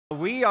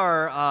We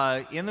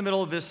are in the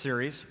middle of this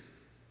series,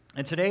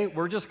 and today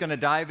we're just going to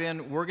dive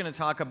in. We're going to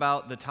talk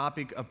about the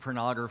topic of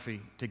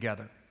pornography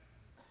together.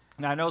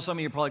 Now, I know some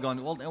of you are probably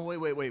going, well,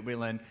 wait,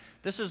 Lynn.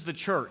 This is the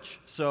church,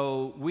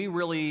 so we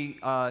really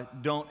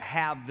don't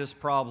have this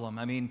problem.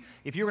 I mean,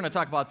 if you were going to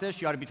talk about this,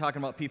 you ought to be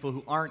talking about people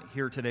who aren't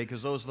here today,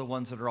 because those are the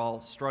ones that are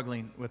all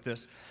struggling with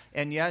this.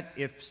 And yet,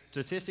 if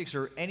statistics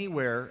are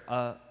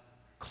anywhere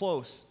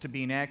close to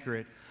being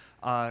accurate,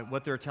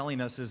 what they're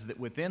telling us is that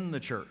within the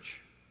church,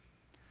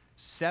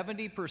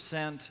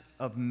 70%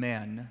 of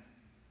men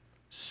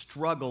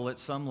struggle at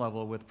some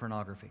level with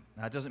pornography.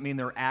 Now, that doesn't mean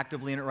they're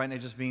actively in it right now.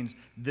 It just means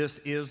this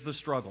is the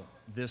struggle.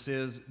 This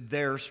is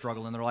their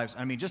struggle in their lives.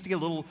 I mean, just to get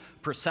a little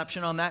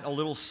perception on that, a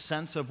little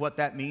sense of what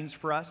that means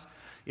for us,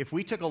 if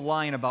we took a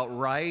line about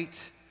right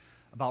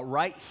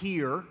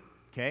here,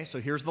 okay,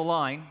 so here's the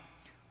line.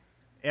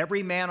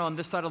 Every man on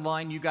this side of the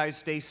line, you guys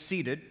stay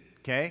seated,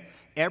 okay?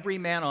 Every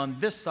man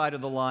on this side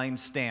of the line,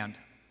 stand,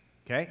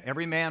 okay?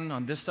 Every man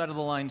on this side of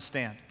the line,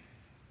 stand.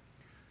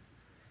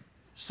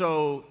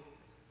 So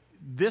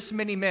this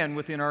many men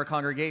within our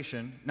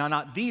congregation, now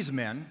not these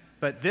men,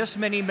 but this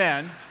many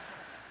men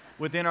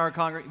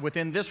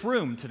within this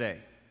room today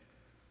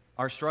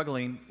are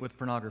struggling with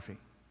pornography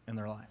in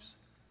their lives.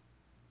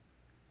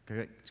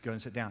 Okay, let's go ahead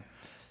and sit down.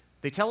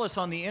 They tell us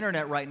on the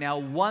internet right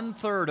now,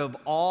 1/3 of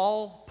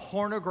all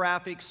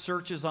pornographic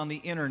searches on the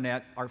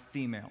internet are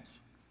females.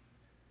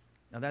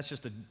 Now that's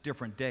just a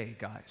different day,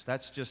 guys.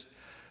 That's just,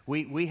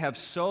 we have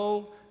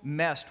so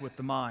messed with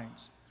the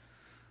minds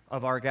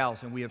of our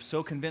gals, and we have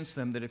so convinced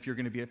them that if you're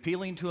going to be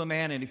appealing to a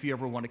man, and if you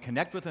ever want to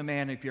connect with a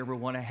man, if you ever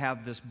want to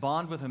have this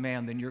bond with a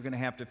man, then you're going to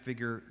have to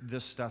figure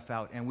this stuff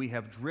out. And we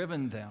have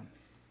driven them.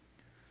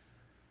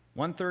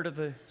 1/3 of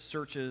the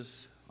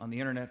searches on the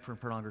internet for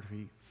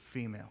pornography,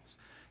 females.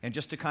 And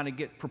just to kind of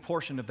get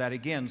proportion of that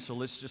again, so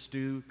let's just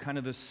do kind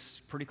of this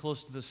pretty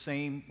close to the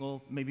same,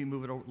 well, maybe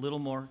move it a little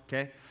more,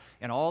 okay?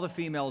 And all the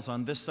females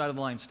on this side of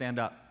the line stand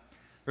up.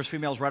 There's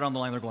females right on the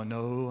line, they're going,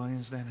 no, I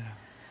ain't standing up.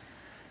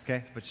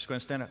 Okay, but just go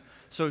ahead and stand up.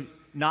 So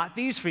not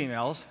these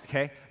females,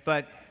 okay,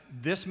 but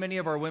this many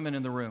of our women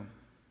in the room,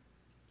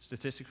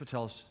 statistics would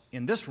tell us,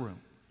 in this room,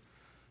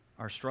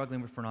 are struggling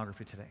with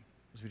pornography today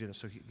as we do this.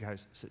 So you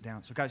guys sit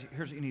down. So guys,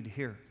 here's what you need to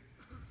hear.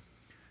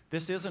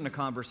 This isn't a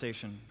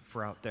conversation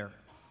for out there.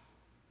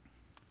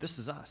 This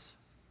is us.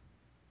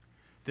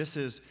 This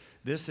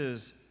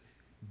is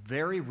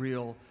very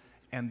real,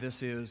 and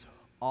this is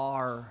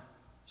our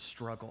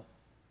struggle.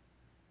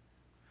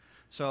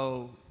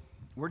 So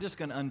we're just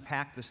going to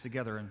unpack this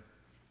together, and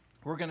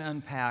we're going to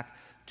unpack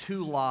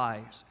 2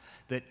 lies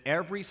that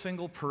every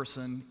single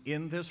person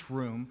in this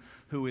room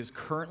who is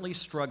currently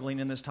struggling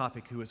in this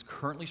topic, who is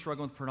currently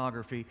struggling with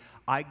pornography,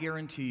 I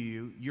guarantee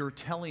you, you're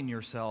telling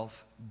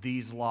yourself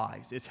these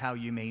lies. It's how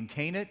you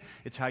maintain it.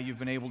 It's how you've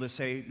been able to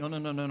say,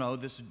 no,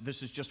 this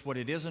is just what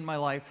it is in my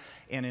life.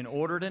 And in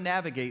order to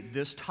navigate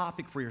this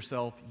topic for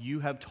yourself,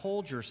 you have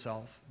told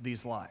yourself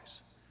these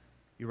lies.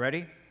 You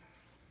ready?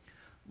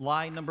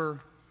 Lie number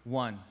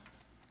 1.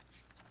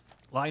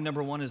 Lie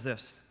number 1 is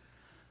this: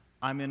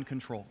 I'm in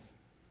control.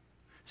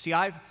 See,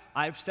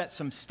 I've set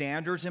some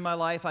standards in my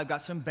life. I've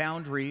got some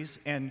boundaries,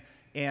 and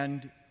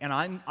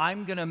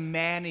I'm going to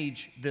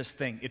manage this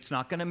thing. It's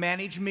not going to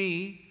manage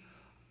me.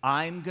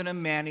 I'm going to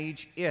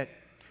manage it.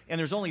 And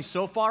there's only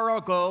so far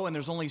I'll go, and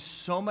there's only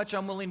so much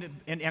I'm willing to.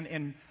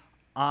 And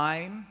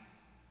I'm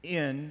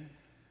in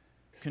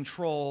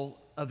control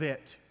of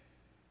it.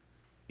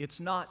 It's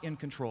not in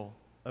control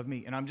of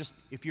me. And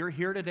if you're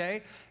here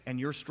today and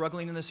you're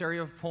struggling in this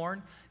area of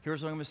porn,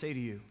 here's what I'm going to say to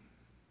you.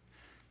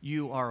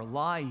 You are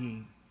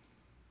lying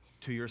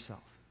to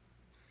yourself.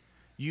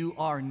 You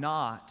are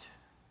not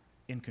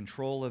in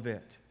control of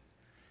it.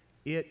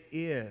 It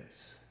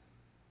is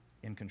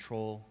in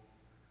control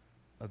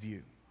of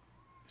you.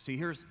 See,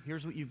 here's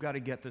what you've got to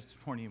get this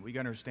morning. We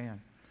got to understand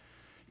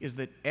is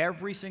that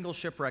every single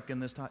shipwreck in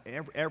this time,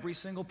 every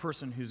single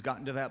person who's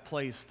gotten to that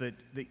place that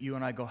you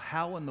and I go,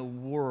 how in the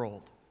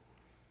world,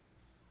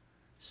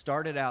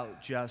 started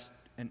out just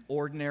an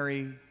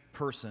ordinary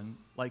person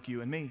like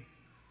you and me.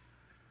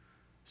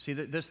 See,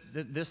 that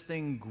this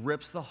thing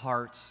grips the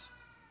hearts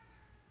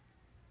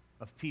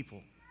of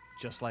people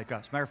just like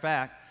us. Matter of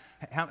fact,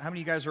 how many of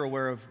you guys are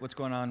aware of what's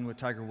going on with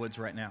Tiger Woods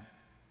right now?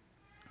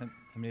 How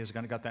many of you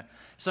guys got that?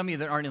 Some of you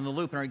that aren't in the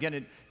loop and aren't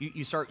getting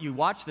it, you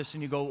watch this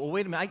and you go, well,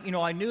 wait a minute,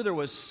 I knew there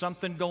was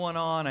something going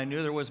on. I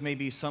knew there was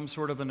maybe some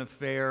sort of an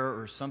affair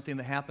or something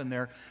that happened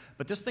there.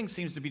 But this thing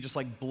seems to be just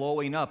like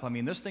blowing up. I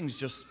mean, this thing's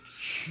just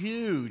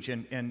huge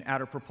and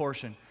out of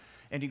proportion.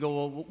 And you go,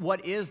 well,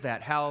 what is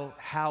that?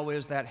 How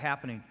is that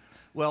happening?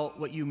 Well,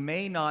 what you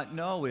may not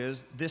know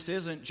is this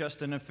isn't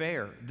just an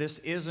affair. This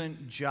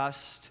isn't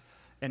just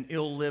an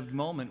ill-lived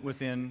moment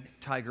within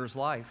Tiger's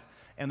life.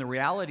 And the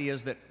reality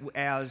is that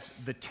as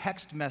the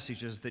text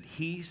messages that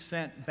he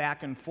sent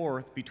back and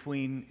forth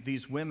between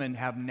these women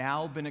have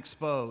now been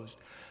exposed,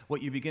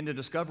 what you begin to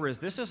discover is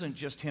this isn't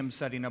just him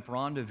setting up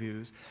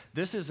rendezvous.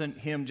 This isn't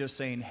him just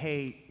saying,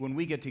 hey, when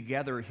we get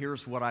together,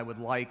 here's what I would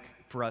like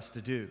for us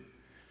to do.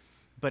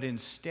 But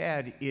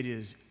instead, it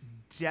is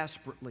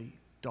desperately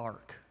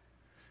dark.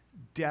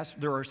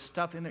 There are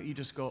stuff in there you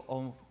just go,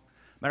 oh.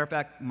 Matter of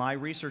fact, my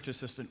research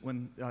assistant,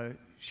 when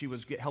she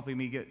was helping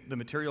me get the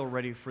material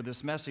ready for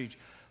this message,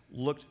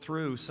 looked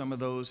through some of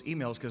those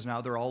emails, because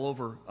now they're all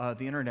over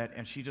the internet,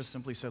 and she just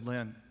simply said,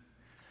 Lynn,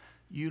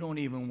 you don't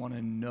even want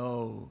to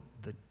know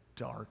the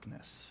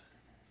darkness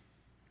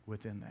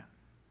within that.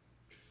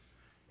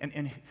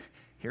 And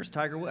here's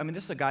Tiger Woods. I mean,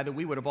 this is a guy that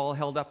we would have all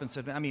held up and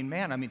said,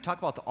 talk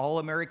about the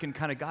all-American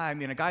kind of guy. I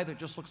mean, a guy that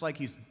just looks like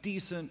he's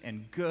decent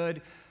and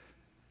good.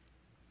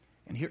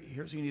 And here's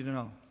what you need to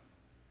know.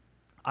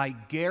 I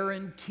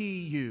guarantee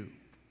you,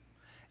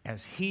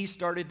 as he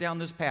started down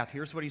this path,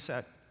 here's what he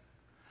said.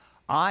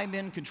 I'm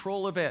in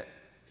control of it.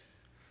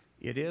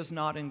 It is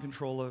not in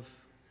control of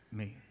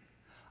me.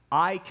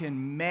 I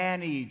can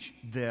manage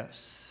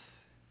this.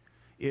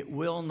 It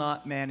will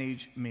not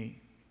manage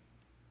me.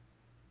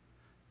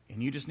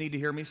 And you just need to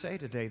hear me say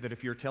today that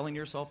if you're telling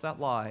yourself that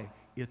lie,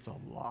 it's a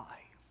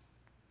lie.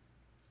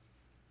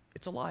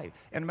 It's a lie.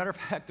 And a matter of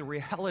fact, the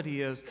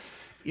reality is,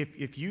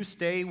 if you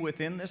stay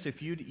within this,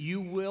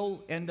 you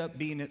will end up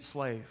being its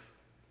slave.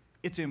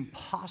 It's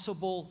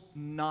impossible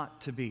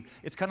not to be.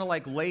 It's kind of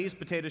like Lay's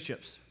potato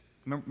chips.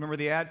 Remember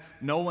the ad?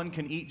 No one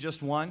can eat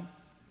just one.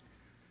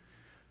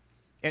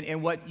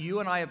 And what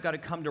you and I have got to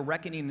come to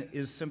reckoning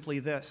is simply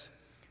this.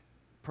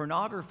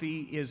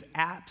 Pornography is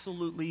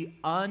absolutely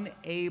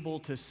unable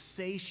to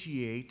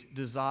satiate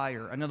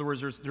desire. In other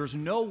words, there's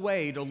no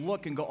way to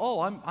look and go,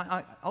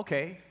 oh,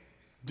 okay,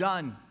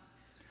 done.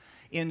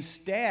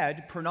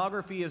 Instead,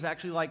 pornography is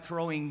actually like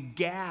throwing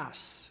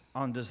gas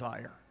on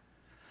desire.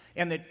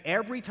 And that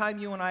every time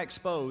you and I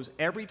expose,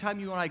 every time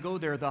you and I go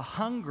there, the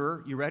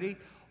hunger, you ready,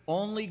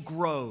 only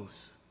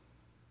grows.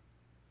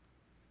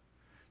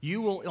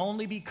 You will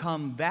only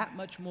become that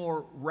much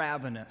more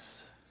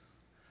ravenous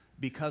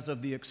because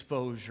of the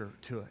exposure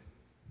to it.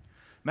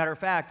 Matter of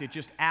fact, it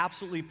just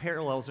absolutely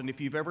parallels, and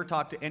if you've ever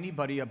talked to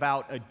anybody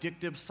about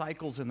addictive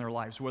cycles in their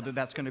lives, whether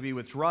that's going to be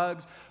with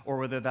drugs or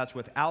whether that's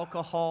with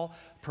alcohol,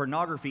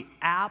 pornography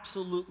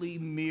absolutely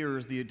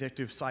mirrors the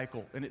addictive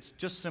cycle. And it's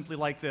just simply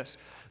like this.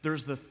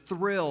 There's the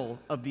thrill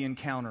of the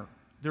encounter.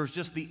 There's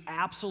just the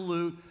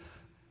absolute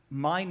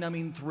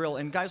mind-numbing thrill.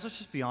 And guys, let's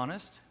just be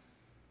honest.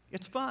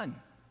 It's fun.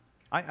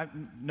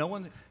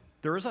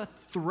 There is a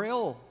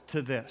thrill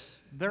to this.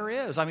 There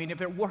is. I mean,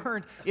 if it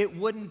weren't, it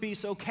wouldn't be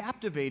so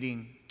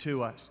captivating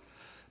to us.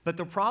 But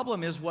the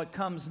problem is what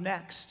comes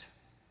next,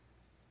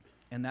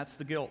 and that's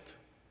the guilt.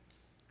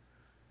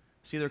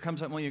 See, there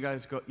comes up when you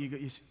guys go,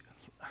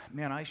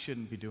 man, I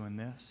shouldn't be doing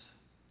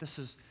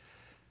this.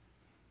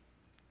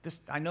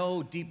 I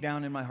know deep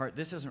down in my heart,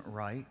 this isn't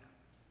right.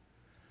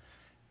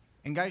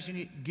 And guys,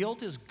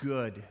 guilt is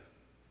good.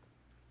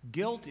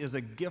 Guilt is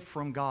a gift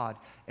from God.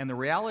 And the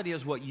reality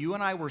is what you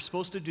and I were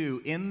supposed to do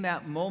in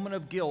that moment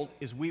of guilt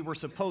is we were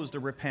supposed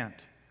to repent.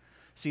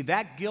 See,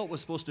 that guilt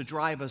was supposed to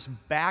drive us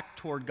back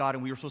toward God,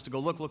 and we were supposed to go,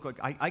 look,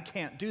 I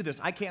can't do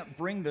this. I can't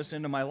bring this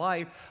into my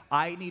life.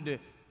 I need to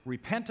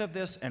repent of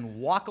this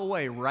and walk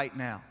away right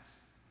now.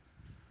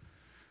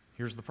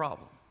 Here's the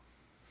problem.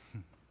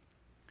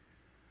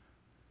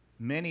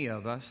 Many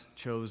of us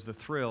chose the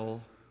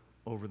thrill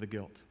over the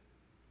guilt.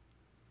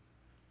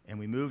 And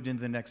we moved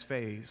into the next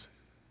phase,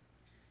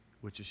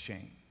 which is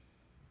shame.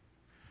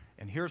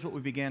 And here's what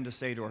we began to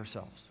say to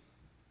ourselves.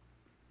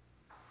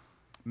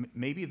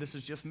 Maybe this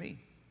is just me.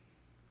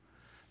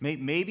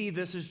 Maybe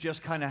this is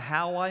just kind of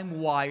how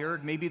I'm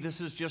wired. Maybe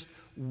this is just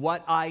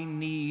what I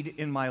need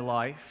in my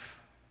life.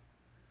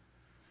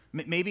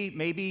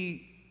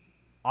 Maybe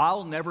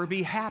I'll never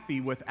be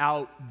happy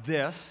without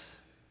this.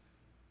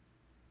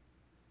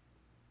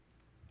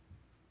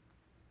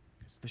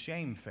 It's the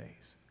shame phase.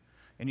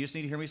 And you just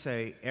need to hear me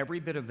say, every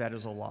bit of that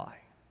is a lie.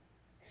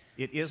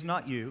 It is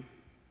not you.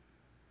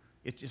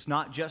 It's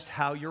not just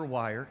how you're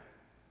wired.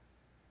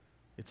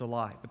 It's a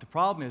lie. But the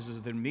problem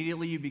is that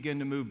immediately you begin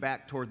to move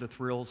back toward the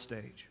thrill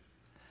stage.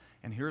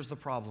 And here's the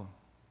problem.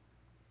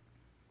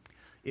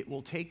 It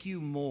will take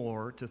you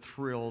more to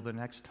thrill the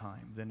next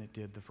time than it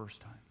did the first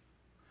time.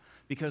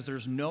 Because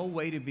there's no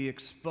way to be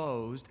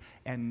exposed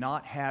and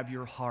not have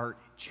your heart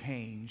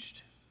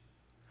changed.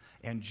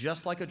 And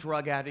just like a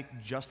drug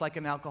addict, just like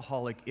an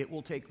alcoholic, it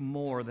will take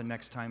more the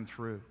next time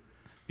through.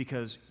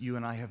 Because you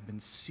and I have been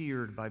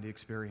seared by the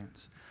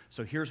experience.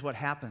 So here's what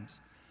happens.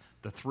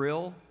 The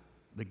thrill,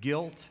 the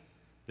guilt,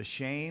 the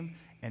shame,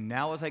 and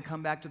now as I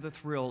come back to the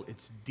thrill,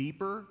 it's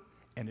deeper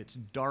and it's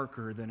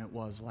darker than it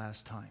was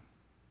last time.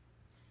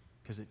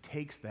 Because it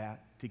takes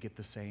that to get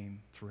the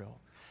same thrill.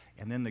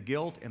 And then the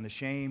guilt and the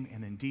shame,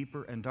 and then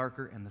deeper and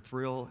darker, and the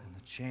thrill and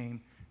the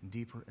shame, and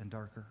deeper and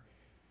darker.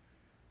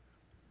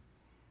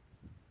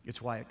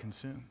 It's why it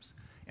consumes.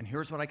 And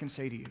here's what I can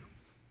say to you.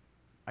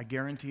 I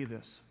guarantee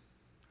this.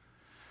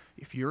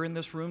 If you're in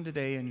this room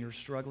today and you're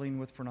struggling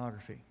with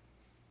pornography,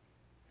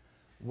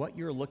 what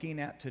you're looking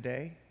at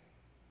today,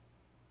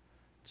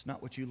 it's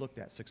not what you looked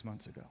at 6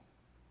 months ago.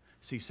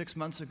 See, 6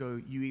 months ago,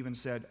 you even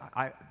said,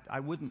 I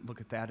wouldn't look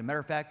at that. As a matter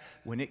of fact,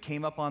 when it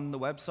came up on the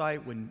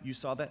website, when you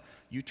saw that,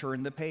 you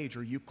turned the page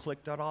or you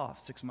clicked it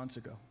off 6 months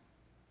ago.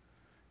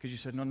 because you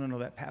said, no,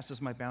 that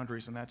passes my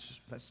boundaries, and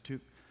that's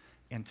too.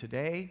 And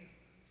today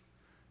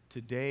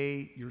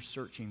you're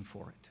searching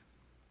for it.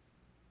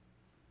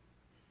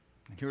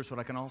 And here's what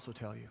I can also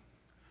tell you,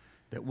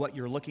 that what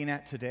you're looking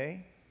at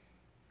today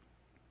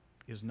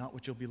is not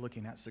what you'll be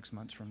looking at 6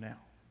 months from now.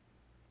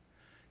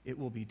 It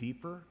will be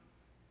deeper,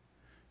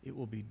 it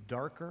will be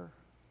darker,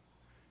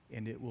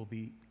 and it will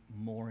be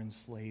more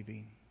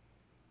enslaving.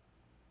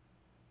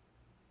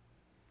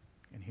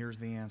 And here's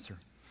the answer.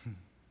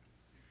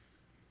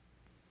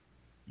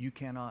 You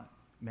cannot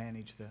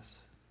manage this.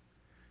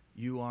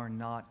 You are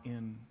not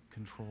in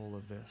control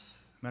of this.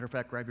 Matter of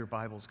fact, grab your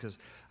Bibles, because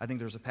I think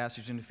there's a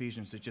passage in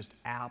Ephesians that just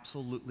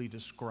absolutely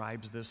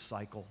describes this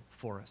cycle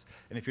for us.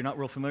 And if you're not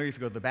real familiar, if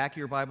you go to the back of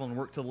your Bible and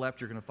work to the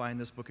left, you're going to find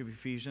this book of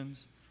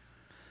Ephesians.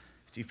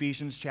 It's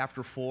Ephesians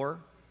chapter 4.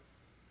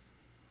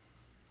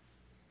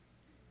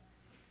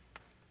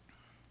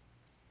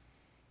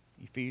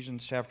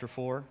 Ephesians chapter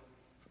 4.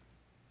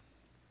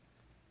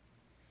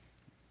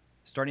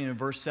 Starting in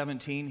verse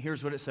 17,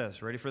 here's what it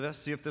says. Ready for this?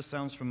 See if this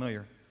sounds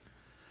familiar.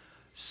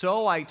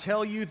 So I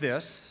tell you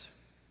this,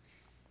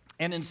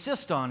 and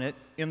insist on it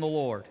in the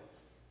Lord,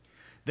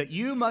 that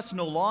you must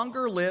no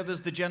longer live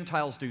as the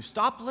Gentiles do.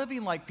 Stop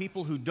living like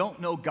people who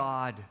don't know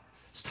God.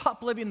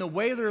 Stop living the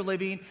way they're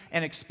living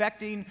and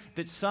expecting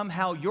that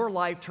somehow your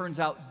life turns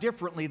out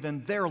differently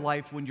than their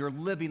life when you're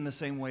living the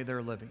same way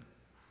they're living.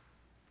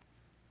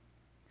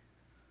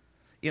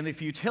 In the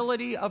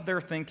futility of their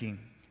thinking,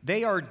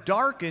 they are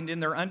darkened in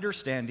their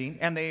understanding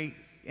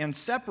and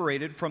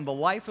separated from the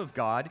life of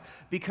God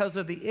because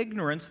of the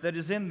ignorance that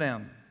is in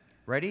them.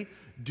 Ready?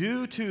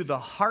 Due to the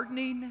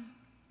hardening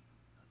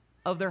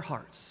of their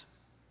hearts.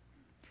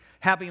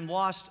 Having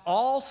lost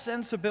all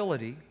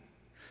sensibility,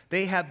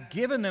 they have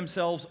given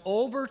themselves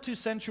over to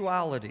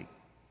sensuality,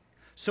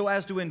 so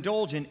as to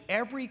indulge in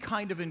every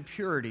kind of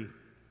impurity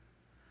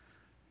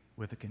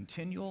with a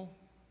continual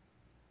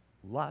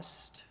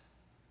lust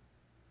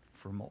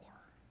for more.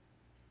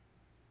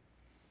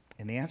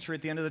 And the answer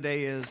at the end of the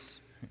day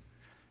is,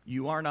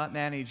 you are not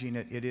managing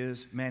it, it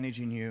is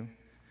managing you.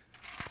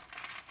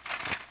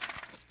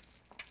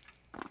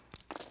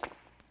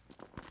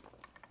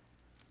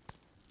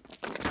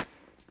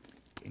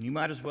 And you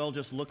might as well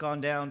just look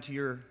on down to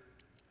your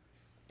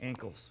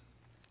ankles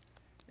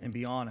and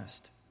be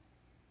honest,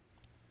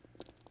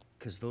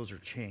 because those are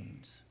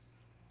chains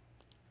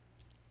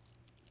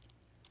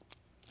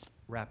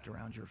wrapped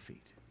around your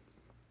feet.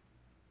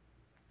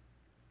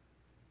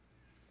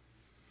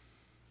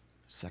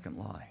 Second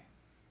lie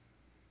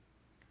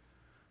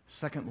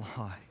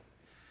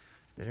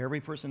that every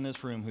person in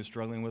this room who's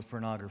struggling with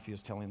pornography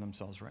is telling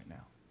themselves right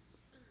now.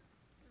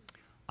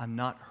 I'm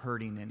not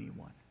hurting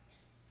anyone.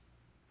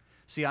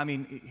 See, I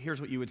mean, here's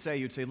what you would say.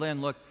 You'd say,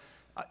 Lynn, look,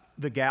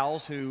 the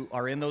gals who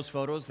are in those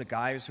photos, the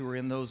guys who are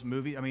in those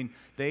movies, I mean,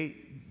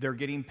 they're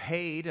getting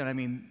paid, and I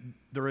mean,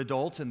 they're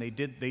adults, and they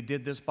did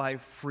this by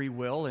free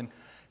will. And,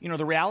 you know,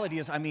 the reality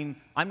is, I mean,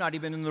 I'm not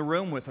even in the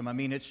room with them. I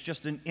mean, it's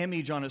just an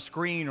image on a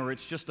screen, or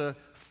it's just a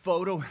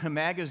photo in a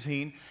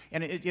magazine,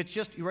 and it's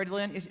just, you ready,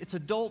 Lynn? It's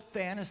adult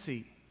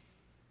fantasy.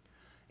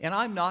 And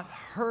I'm not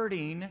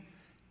hurting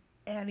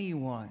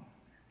anyone.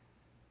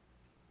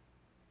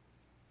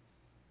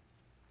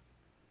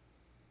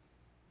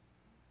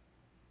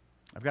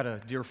 I've got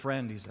a dear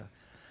friend. He's a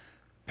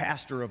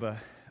pastor of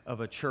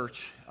a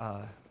church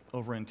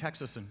over in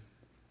Texas, and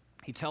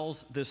he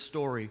tells this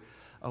story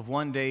of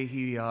one day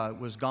he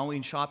was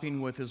going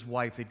shopping with his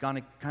wife. They'd kind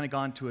of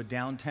gone to a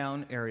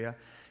downtown area,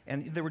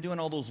 and they were doing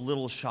all those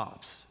little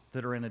shops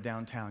that are in a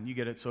downtown. You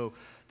get it? So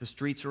the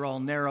streets are all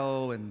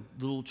narrow and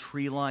little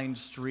tree-lined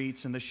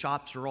streets, and the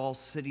shops are all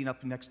sitting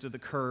up next to the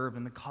curb,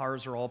 and the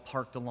cars are all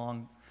parked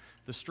along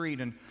the street.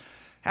 And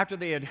after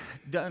they had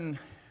done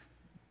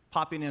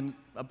popping in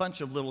a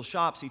bunch of little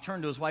shops, he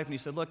turned to his wife and he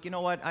said, look, you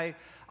know what, I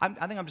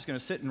think I'm just going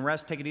to sit and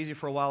rest, take it easy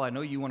for a while. I know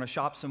you want to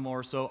shop some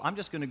more, so I'm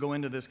just going to go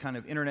into this kind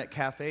of internet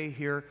cafe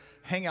here,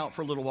 hang out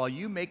for a little while.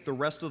 You make the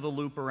rest of the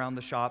loop around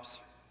the shops.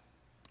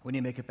 When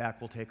you make it back,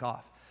 we'll take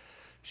off.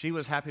 She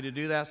was happy to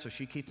do that, so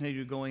she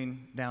continued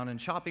going down and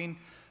shopping.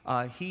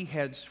 He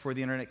heads for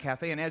the internet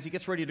cafe, and as he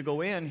gets ready to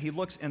go in, he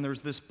looks, and there's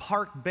this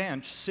park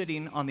bench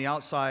sitting on the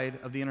outside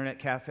of the internet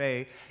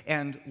cafe,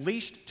 and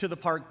leashed to the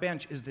park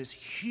bench is this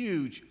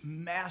huge,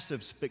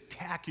 massive,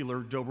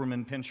 spectacular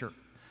Doberman Pinscher.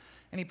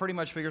 And he pretty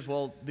much figures,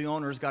 well, the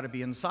owner's got to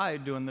be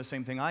inside doing the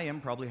same thing I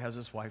am, probably has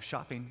his wife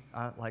shopping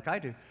like I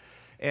do.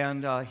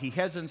 And he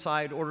heads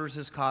inside, orders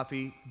his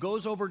coffee,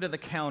 goes over to the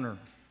counter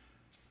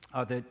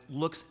that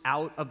looks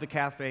out of the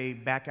cafe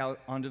back out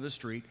onto the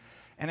street.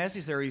 And as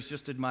he's there, he's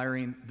just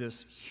admiring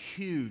this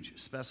huge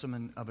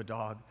specimen of a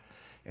dog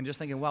and just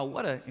thinking, wow,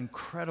 what an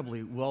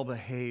incredibly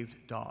well-behaved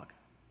dog.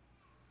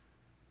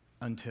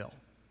 Until.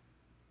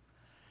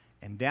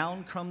 And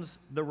down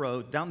the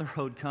road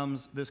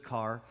comes this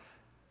car,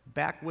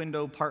 back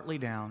window partly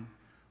down,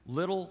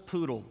 little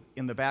poodle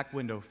in the back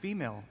window,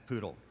 female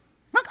poodle,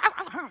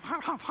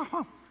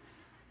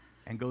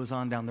 and goes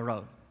on down the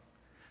road.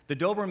 The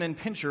Doberman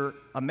Pinscher,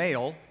 a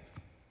male,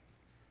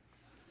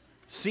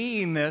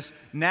 seeing this,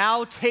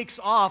 now takes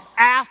off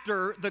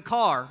after the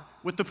car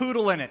with the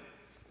poodle in it,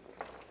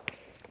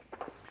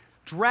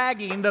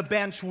 dragging the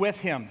bench with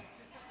him.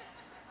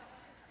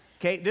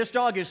 Okay, this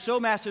dog is so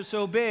massive,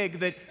 so big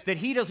that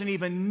he doesn't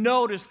even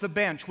notice the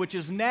bench, which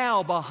is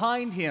now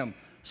behind him,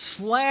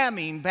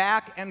 slamming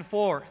back and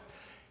forth,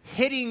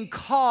 hitting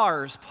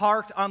cars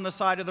parked on the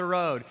side of the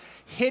road,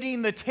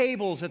 hitting the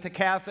tables at the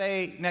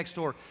cafe next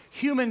door.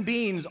 Human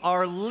beings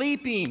are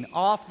leaping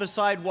off the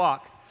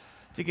sidewalk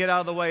to get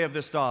out of the way of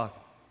this dog.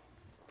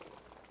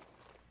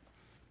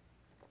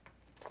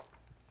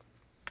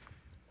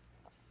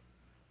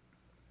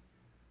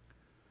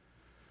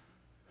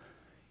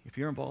 If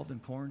you're involved in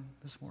porn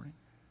this morning,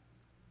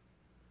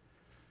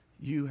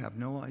 you have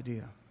no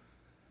idea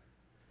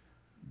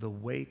the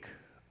wake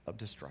of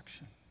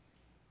destruction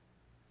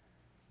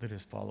that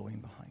is following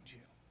behind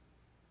you.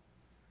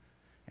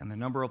 And the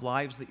number of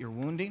lives that you're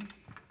wounding,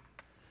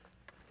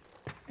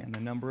 and the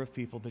number of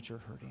people that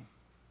you're hurting.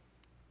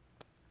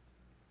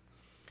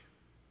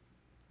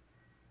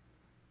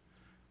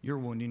 You're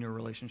wounding your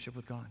relationship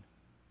with God.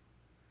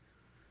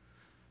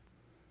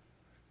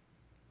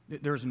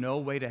 There's no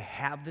way to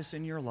have this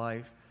in your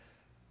life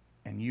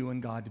and you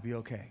and God to be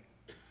okay.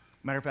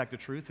 Matter of fact, the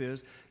truth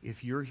is,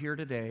 if you're here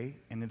today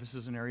and this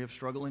is an area of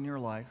struggle in your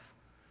life,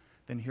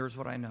 then here's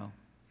what I know.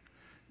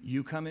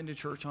 You come into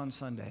church on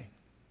Sunday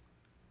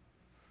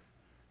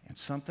and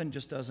something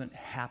just doesn't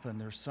happen.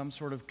 There's some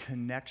sort of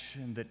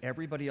connection that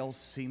everybody else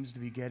seems to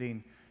be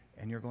getting,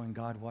 and you're going,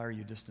 God, why are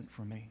you distant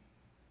from me?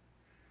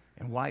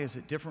 And why is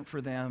it different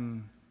for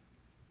them?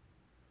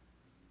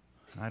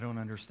 I don't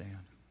understand.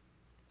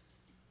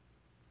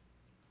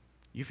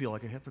 You feel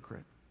like a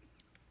hypocrite.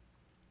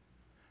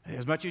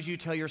 As much as you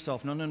tell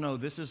yourself, no,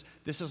 this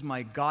is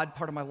my God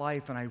part of my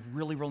life, and I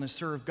really want to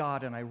serve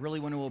God, and I really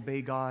want to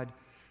obey God,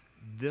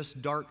 this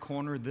dark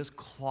corner, this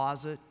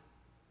closet,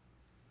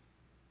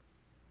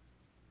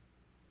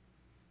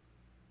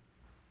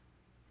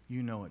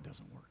 you know it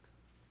doesn't work.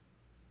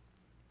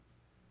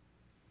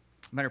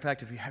 Matter of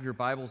fact, if you have your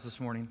Bibles this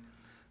morning,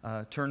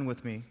 turn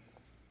with me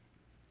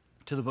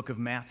to the book of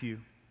Matthew.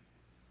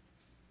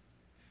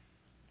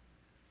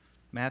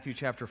 Matthew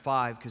chapter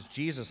 5, because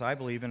Jesus, I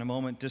believe, in a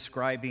moment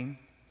describing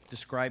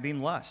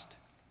lust,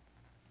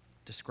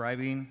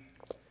 describing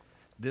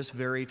this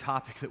very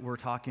topic that we're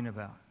talking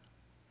about.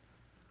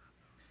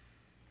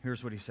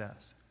 Here's what he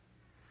says.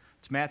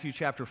 It's Matthew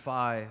chapter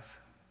 5,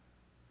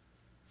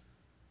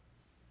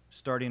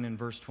 starting in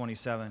verse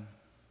 27.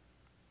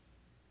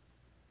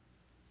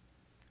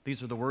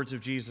 These are the words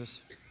of Jesus.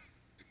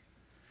 He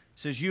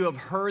says, "You have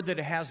heard that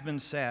it has been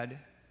said,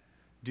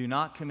 'Do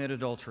not commit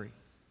adultery.'"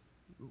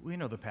 We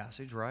know the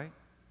passage, right?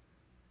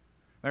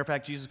 Matter of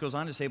fact, Jesus goes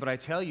on to say, "But I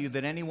tell you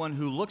that anyone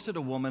who looks at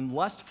a woman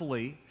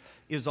lustfully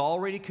is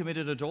already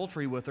committed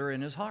adultery with her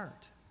in his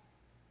heart.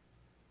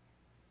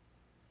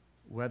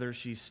 Whether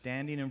she's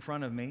standing in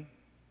front of me,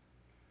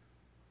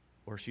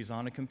 or she's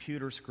on a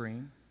computer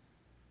screen,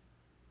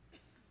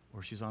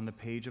 or she's on the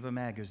page of a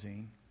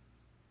magazine,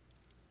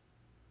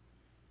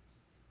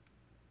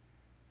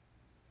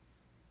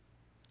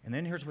 and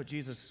then here's what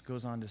Jesus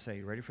goes on to say.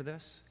 You ready for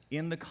this?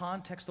 In the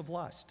context of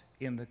lust,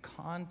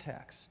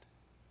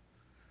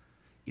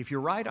 if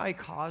your right eye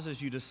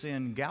causes you to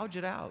sin, gouge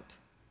it out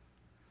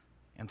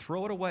and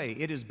throw it away.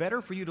 It is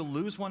better for you to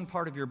lose one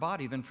part of your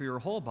body than for your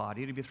whole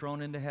body to be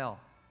thrown into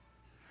hell.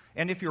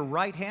 And if your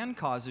right hand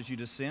causes you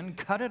to sin,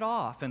 cut it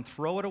off and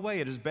throw it away.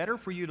 It is better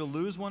for you to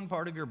lose one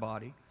part of your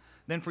body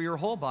than for your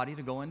whole body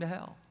to go into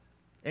hell."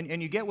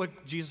 And you get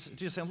what Jesus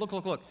said.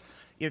 Look.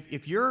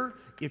 If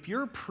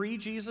you're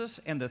pre-Jesus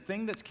and the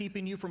thing that's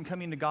keeping you from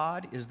coming to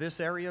God is this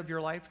area of your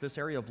life, this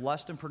area of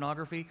lust and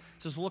pornography,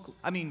 says,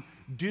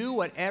 do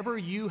whatever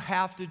you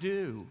have to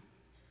do.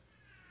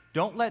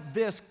 Don't let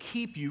this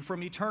keep you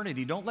from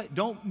eternity.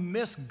 Don't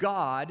miss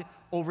God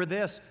over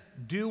this.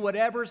 Do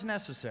whatever's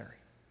necessary.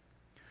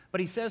 But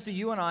he says to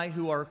you and I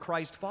who are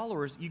Christ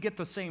followers, you get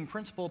the same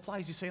principle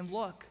applies. He's saying,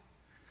 look,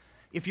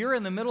 if you're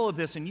in the middle of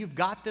this and you've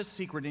got this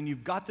secret and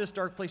you've got this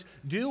dark place,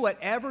 do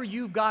whatever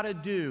you've got to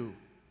do,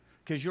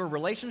 because your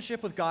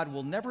relationship with God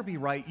will never be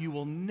right. You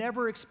will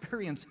never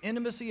experience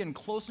intimacy and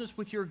closeness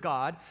with your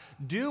God.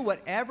 Do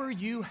whatever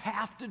you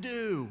have to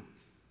do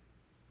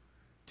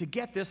to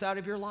get this out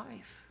of your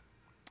life.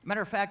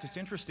 Matter of fact, it's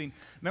interesting.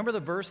 Remember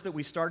the verse that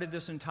we started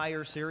this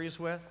entire series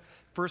with?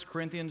 1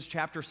 Corinthians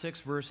chapter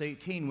 6, verse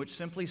 18, which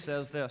simply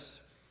says this: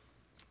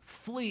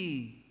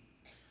 Flee,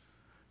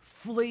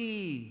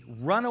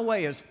 run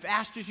away as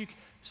fast as you can.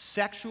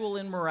 Sexual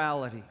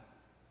immorality.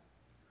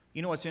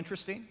 You know what's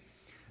interesting?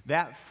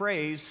 That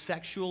phrase,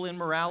 sexual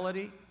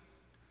immorality,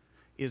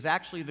 is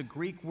actually the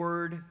Greek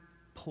word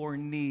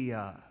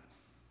porneia,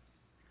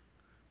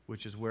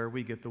 which is where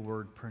we get the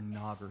word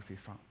pornography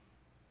from.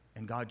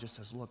 And God just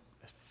says, look,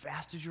 as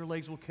fast as your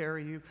legs will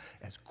carry you,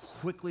 as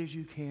quickly as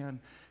you can,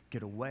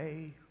 get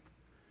away,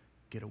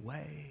 get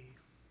away,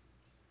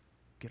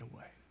 get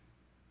away.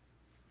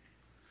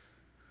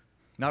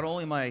 Not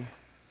only am I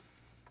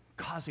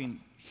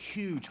causing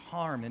huge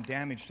harm and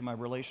damage to my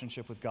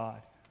relationship with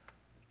God,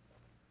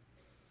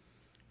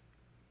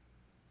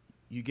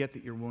 you get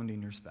that you're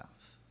wounding your spouse.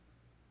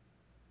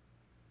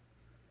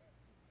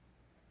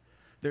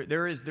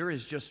 There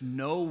is just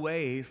no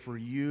way for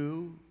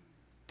you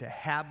to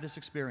have this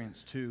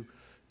experience, to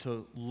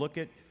look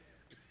at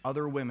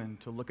other women,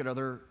 to look at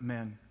other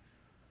men,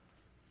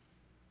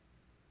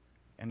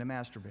 and to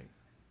masturbate,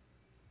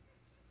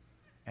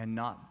 and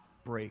not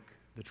break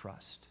the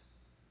trust,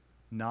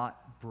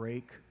 not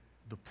break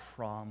the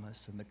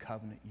promise and the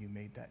covenant you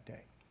made that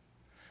day.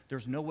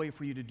 There's no way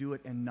for you to do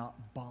it and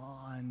not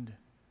bond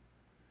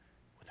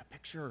with a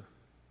picture.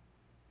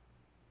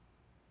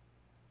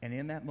 And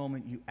in that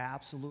moment, you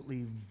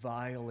absolutely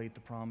violate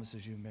the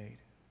promises you made.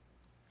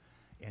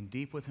 And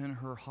deep within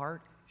her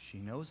heart, she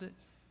knows it.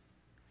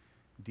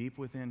 Deep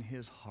within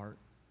his heart,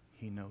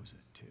 he knows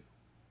it too.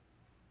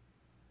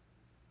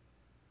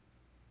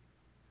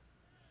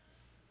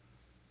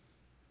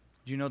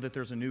 Do you know that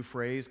there's a new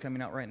phrase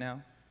coming out right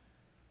now?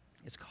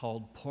 It's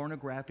called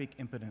pornographic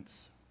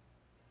impotence.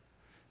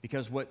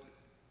 Because what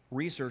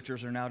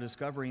researchers are now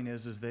discovering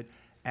is that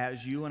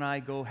as you and I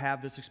go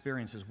have this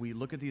experience, as we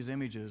look at these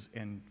images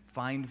and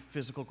find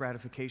physical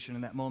gratification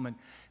in that moment,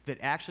 that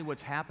actually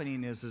what's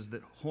happening is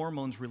that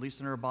hormones released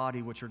in our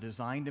body, which are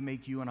designed to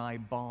make you and I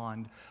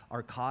bond,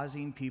 are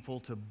causing people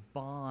to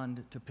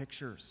bond to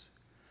pictures.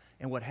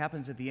 And what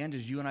happens at the end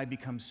is you and I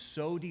become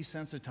so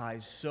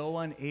desensitized, so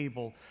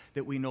unable,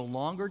 that we no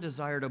longer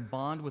desire to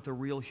bond with a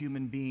real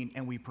human being,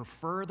 and we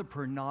prefer the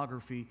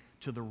pornography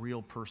to the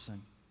real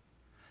person.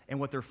 And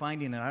what they're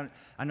finding, and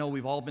I know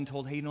we've all been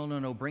told, hey,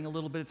 no, bring a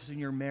little bit of this in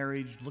your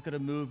marriage, look at a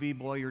movie,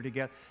 boy, you're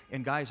together.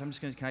 And guys,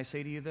 can I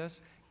say to you this?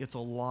 It's a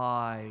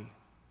lie.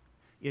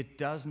 It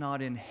does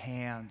not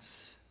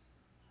enhance,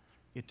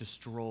 it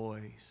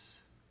destroys.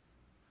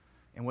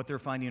 And what they're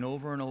finding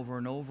over and over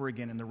and over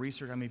again in the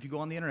research, I mean, if you go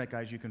on the internet,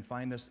 guys, you can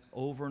find this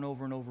over and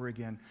over and over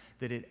again,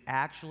 that it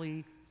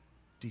actually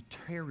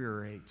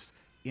deteriorates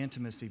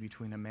intimacy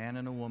between a man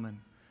and a woman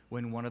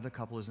when one of the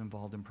couple is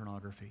involved in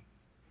pornography.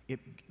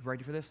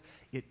 Ready for this?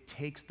 It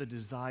takes the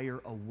desire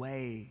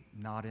away,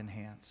 not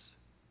enhance.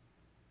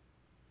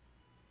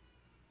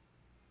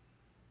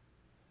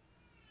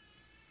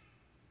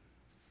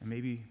 And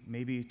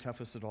maybe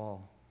toughest of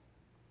all,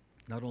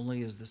 not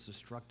only is this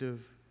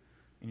destructive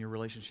in your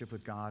relationship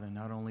with God, and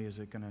not only is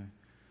it going to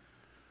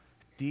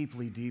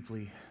deeply,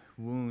 deeply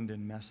wound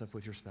and mess up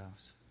with your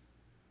spouse,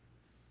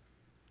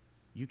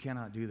 you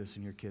cannot do this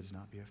and your kids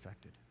not be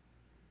affected.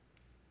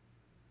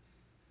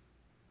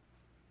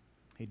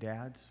 Hey,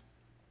 dads,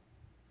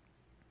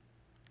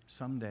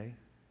 someday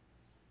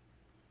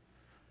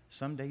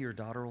your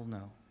daughter will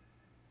know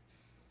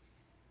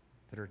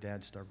that her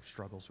dad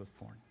struggles with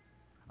porn.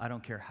 I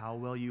don't care how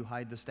well you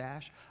hide the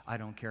stash. I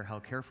don't care how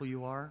careful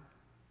you are.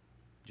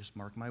 Just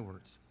mark my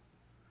words.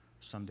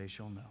 Someday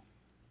she'll know.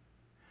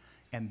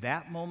 And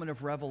that moment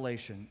of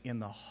revelation in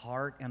the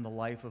heart and the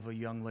life of a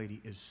young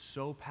lady is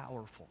so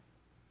powerful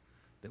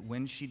that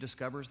when she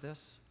discovers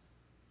this,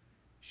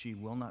 she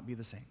will not be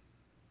the same.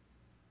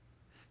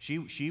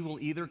 She will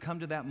either come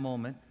to that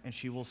moment and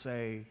she will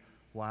say,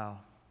 wow,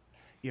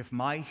 if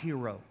my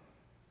hero,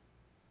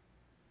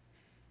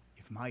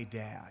 if my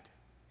dad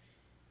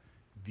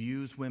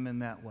views women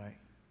that way,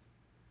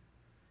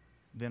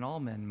 then all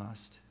men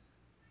must.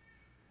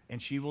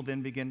 And she will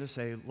then begin to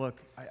say,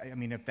 look, I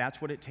mean, if that's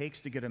what it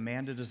takes to get a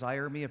man to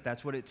desire me, if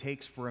that's what it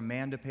takes for a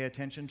man to pay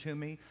attention to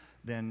me,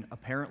 then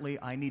apparently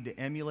I need to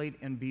emulate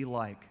and be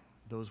like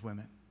those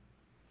women.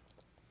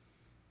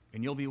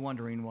 And you'll be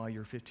wondering why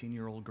your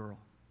 15-year-old girl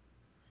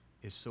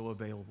is so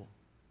available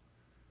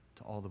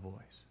to all the boys.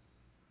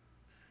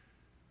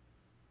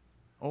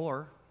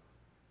 Or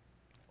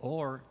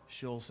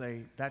she'll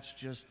say, that's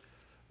just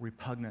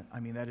repugnant. I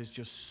mean, that is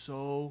just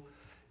so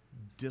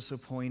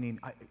disappointing.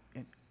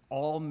 And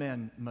all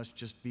men must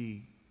just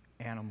be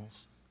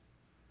animals.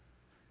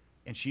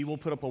 And she will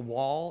put up a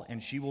wall,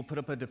 and she will put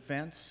up a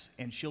defense,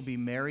 and she'll be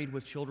married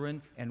with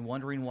children and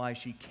wondering why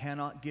she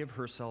cannot give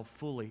herself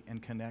fully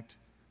and connect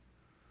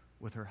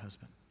with her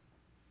husband.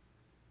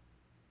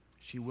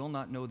 She will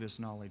not know this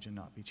knowledge and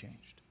not be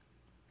changed.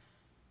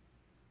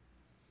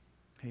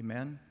 Hey,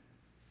 men,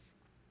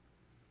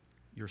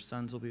 your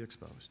sons will be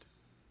exposed.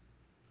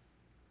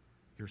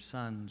 Your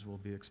sons will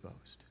be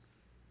exposed.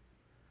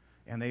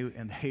 And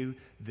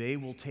they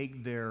will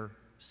take their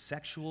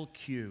sexual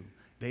cue,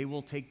 they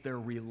will take their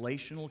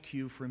relational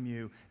cue from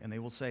you, and they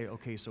will say,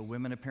 okay, so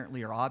women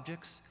apparently are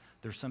objects.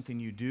 There's something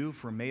you do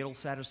for male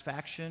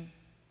satisfaction.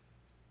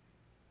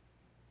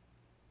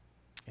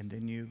 And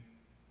then you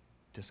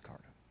discard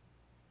them.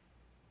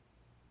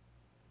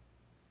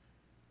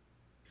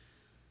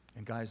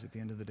 And guys, at the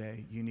end of the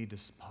day, you need to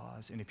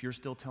pause. And if you're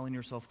still telling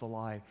yourself the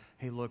lie,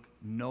 hey, look,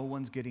 no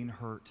one's getting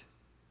hurt,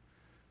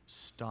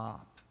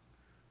 stop.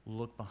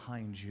 Look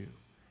behind you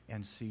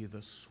and see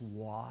the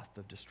swath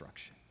of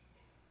destruction.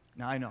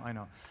 Now,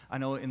 I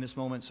know in this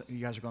moment, you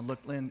guys are going, look,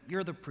 Lynn,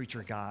 you're the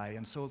preacher guy.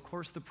 And so, of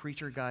course, the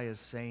preacher guy is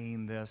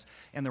saying this.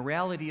 And the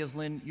reality is,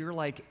 Lynn, you're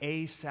like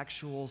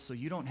asexual, so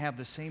you don't have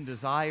the same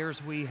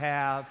desires we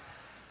have.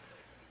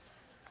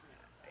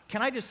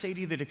 Can I just say to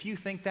you that if you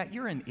think that,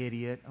 you're an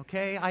idiot,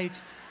 okay?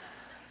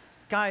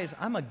 Guys,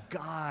 I'm a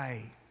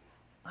guy.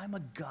 I'm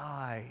a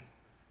guy.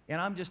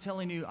 And I'm just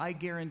telling you, I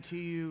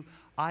guarantee you,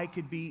 I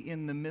could be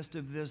in the midst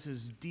of this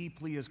as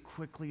deeply, as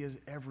quickly as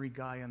every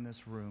guy in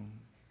this room.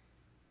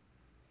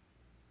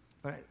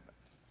 But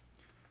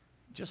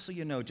just so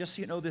you know,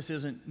 this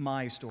isn't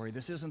my story.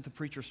 This isn't the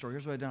preacher's story.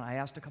 Here's what I've done. I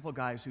asked a couple of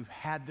guys who've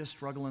had this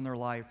struggle in their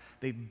life.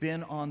 They've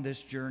been on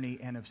this journey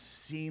and have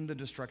seen the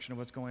destruction of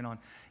what's going on.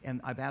 And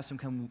I've asked them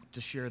come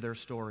to share their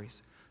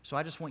stories. So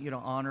I just want you to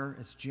honor,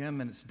 it's Jim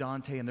and it's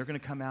Dante, and they're going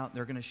to come out and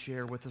they're going to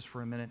share with us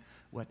for a minute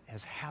what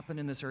has happened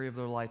in this area of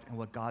their life and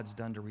what God's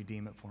done to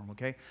redeem it for them,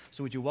 okay?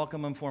 So would you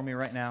welcome them for me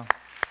right now?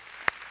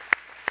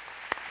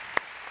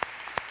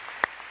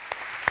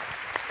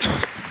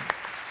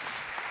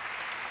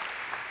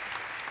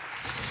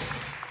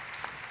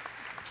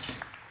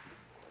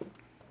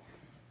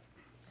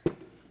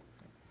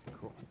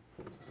 Cool.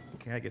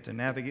 Okay, I get to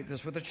navigate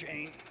this with a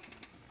chain.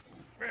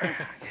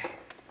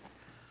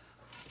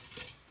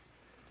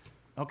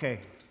 Okay,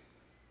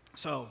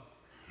 so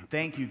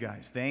thank you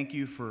guys. Thank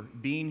you for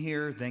being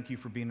here. Thank you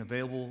for being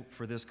available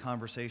for this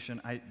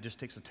conversation. It just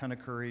takes a ton of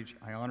courage.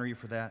 I honor you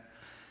for that.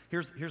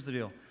 Here's the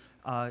deal.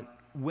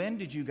 When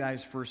did you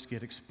guys first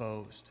get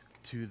exposed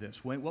to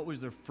this? What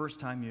was the first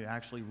time you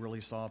actually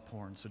really saw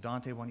porn? So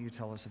Dante, why don't you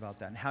tell us about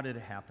that, and how did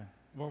it happen?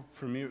 Well,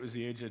 for me, it was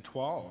the age of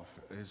 12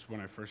 is when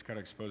I first got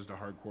exposed to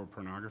hardcore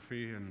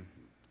pornography, and,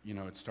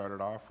 it started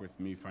off with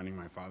me finding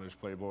my father's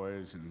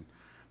Playboys, and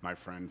my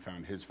friend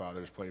found his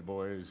father's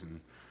Playboys, and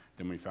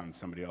then we found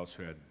somebody else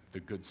who had the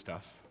good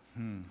stuff.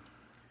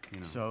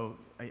 So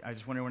I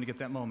just want everyone to get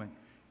that moment.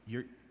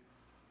 It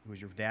was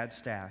your dad's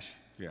stash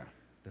Yeah,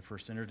 that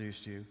first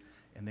introduced you,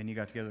 and then you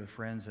got together with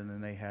friends, and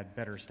then they had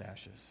better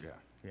stashes.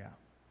 yeah.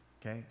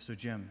 Okay, so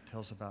Jim, tell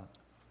us about.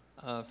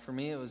 For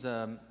me, it was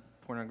a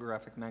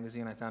pornographic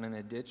magazine I found in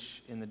a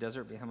ditch in the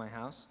desert behind my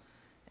house,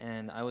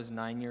 and I was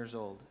 9 years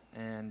old,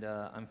 and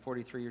I'm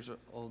 43 years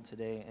old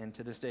today, and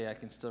to this day I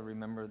can still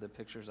remember the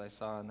pictures I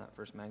saw in that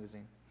first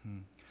magazine.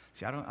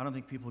 See, I don't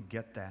think people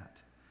get that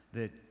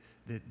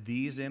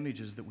these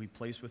images that we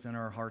place within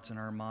our hearts and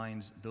our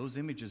minds, those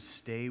images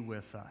stay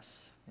with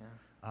us.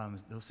 Yeah.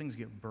 Those things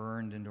get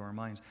burned into our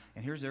minds.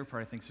 And here's the other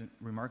part I think is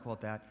remarkable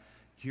about that.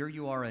 Here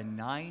you are, a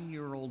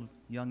 9-year-old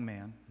young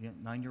man,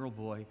 9-year-old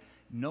boy.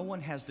 No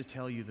one has to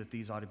tell you that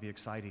these ought to be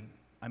exciting.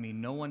 I mean,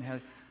 no one has.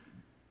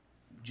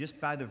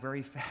 Just by the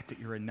very fact that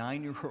you're a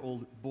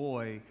 9-year-old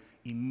boy,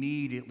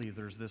 immediately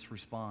there's this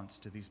response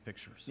to these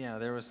pictures. Yeah,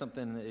 there was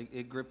something,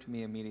 it gripped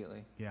me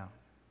immediately. Yeah.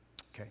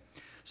 Okay.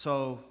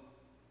 So,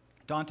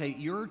 Dante,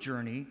 your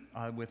journey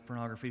with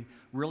pornography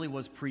really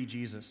was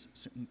pre-Jesus.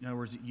 In other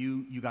words,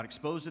 you got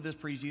exposed to this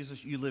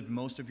pre-Jesus. You lived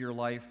most of your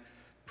life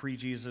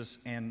pre-Jesus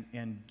and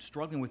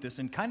struggling with this.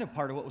 And kind of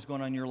part of what was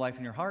going on in your life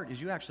and your heart is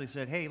you actually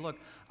said, hey, look,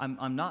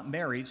 I'm not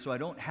married, so I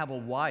don't have a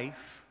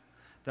wife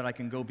that I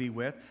can go be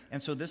with.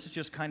 And so this is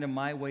just kind of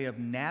my way of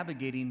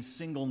navigating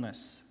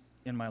singleness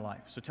in my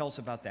life. So tell us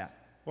about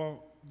that.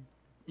 Well,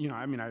 I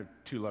have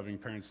 2 loving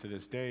parents to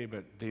this day,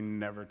 but they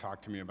never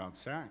talked to me about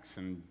sex.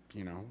 And,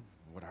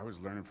 what I was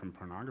learning from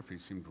pornography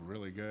seemed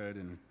really good.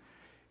 And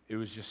it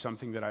was just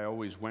something that I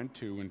always went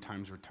to when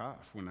times were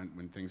tough,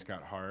 when things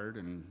got hard.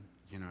 And,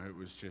 it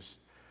was just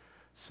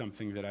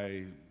something that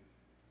I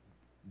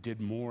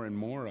did more and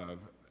more of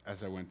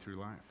as I went through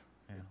life.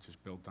 Yeah. It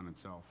just built on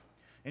itself.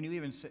 And you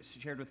even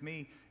shared with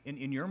me,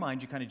 in your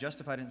mind, you kind of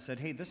justified it and said,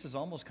 hey, this is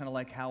almost kind of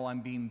like how I'm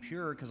being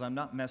pure because I'm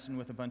not messing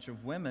with a bunch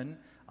of women.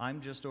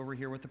 I'm just over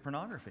here with the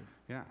pornography.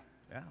 Yeah.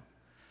 Yeah.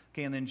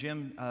 Okay, and then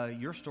Jim,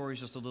 your story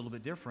is just a little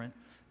bit different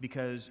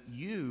because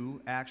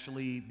you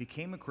actually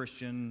became a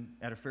Christian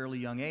at a fairly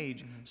young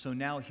age. Mm-hmm. So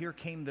now here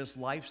came this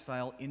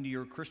lifestyle into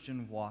your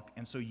Christian walk.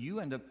 And so you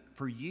end up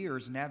for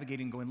years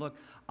navigating going, look,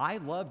 I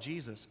love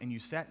Jesus. And you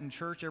sat in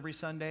church every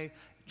Sunday,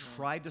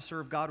 tried to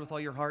serve God with all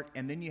your heart,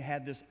 and then you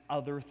had this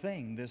other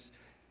thing, this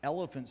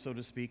elephant, so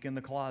to speak, in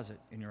the closet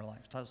in your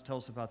life. Tell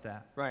us about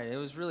that. Right, it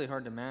was really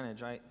hard to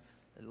manage.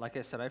 Like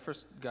I said, I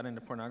first got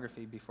into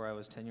pornography before I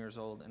was 10 years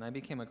old, and I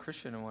became a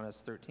Christian when I was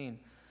 13.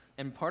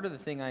 And part of the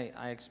thing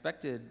I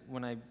expected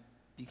when I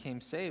became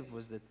saved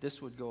was that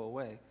this would go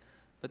away.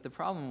 But the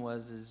problem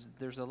is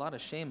there's a lot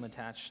of shame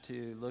attached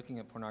to looking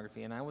at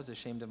pornography, and I was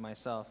ashamed of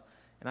myself.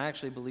 And I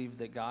actually believed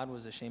that God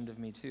was ashamed of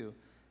me too.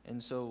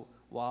 And so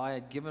while I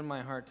had given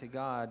my heart to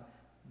God,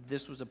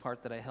 this was a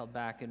part that I held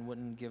back and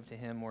wouldn't give to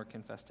Him or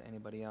confess to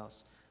anybody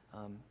else.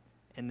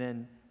 And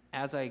then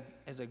as I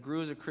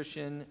grew as a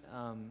Christian,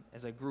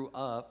 as I grew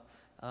up,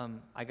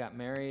 I got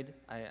married,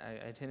 I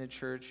attended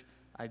church,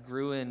 I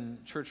grew in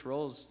church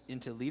roles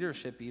into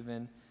leadership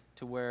even,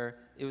 to where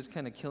it was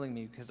kind of killing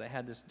me because I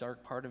had this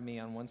dark part of me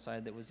on one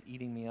side that was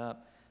eating me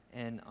up,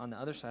 and on the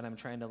other side I'm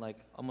trying to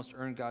almost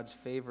earn God's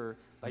favor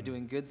by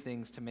doing good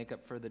things to make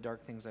up for the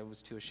dark things I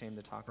was too ashamed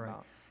to talk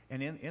about.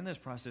 And in this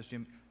process,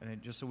 Jim,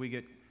 and just so we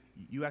get,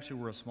 you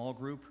actually were a small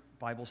group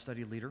Bible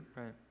study leader.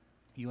 Right.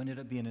 You ended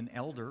up being an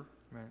elder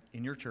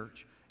in your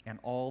church, and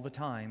all the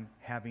time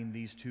having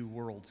these two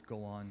worlds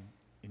go on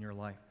in your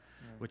life,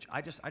 which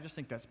I just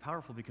think that's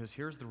powerful because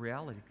here's the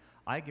reality.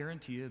 I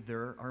guarantee you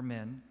there are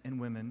men and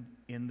women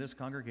in this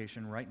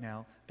congregation right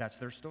now, that's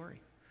their story.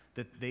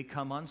 That they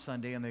come on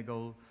Sunday and they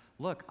go,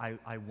 look,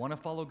 I want to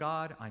follow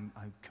God. I'm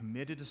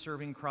committed to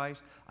serving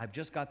Christ. I've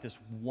just got this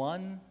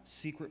one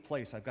secret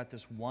place. I've got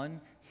this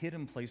one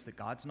hidden place that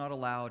God's not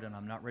allowed and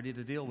I'm not ready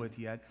to deal with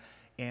yet.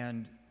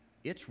 And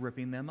it's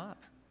ripping them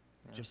up,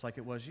 just like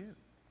it was you.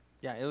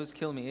 Yeah, it was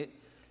killing me.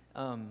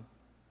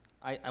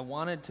 I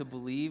wanted to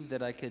believe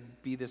that I could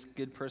be this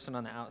good person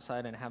on the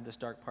outside and have this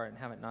dark part and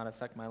have it not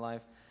affect my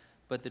life.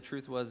 But the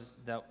truth was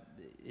that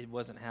it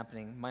wasn't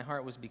happening. My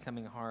heart was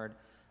becoming hard.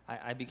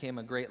 I became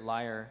a great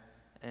liar,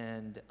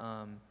 and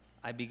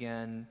I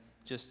began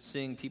just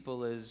seeing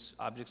people as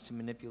objects to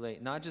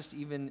manipulate, not just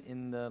even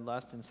in the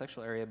lust and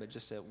sexual area, but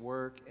just at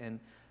work. And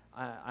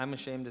I'm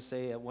ashamed to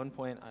say at one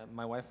point,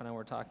 my wife and I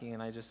were talking,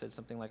 and I just said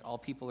something like, all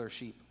people are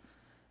sheep.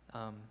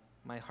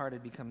 My heart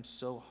had become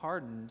so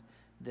hardened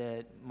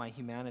that my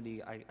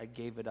humanity, I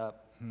gave it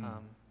up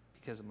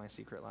because of my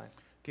secret life.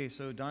 Okay,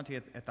 so Dante,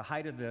 at the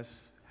height of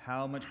this,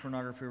 how much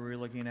pornography were you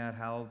looking at?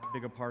 How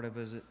big a part of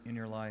it is it in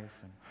your life?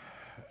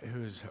 It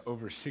was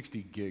over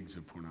 60 gigs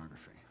of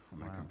pornography on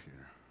my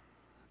computer.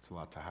 It's a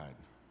lot to hide.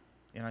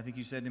 And I think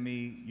you said to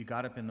me, you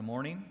got up in the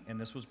morning, and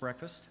this was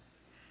breakfast.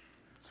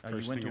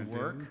 You went to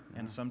work,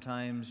 and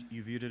sometimes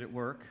you viewed it at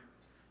work.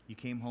 You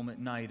came home at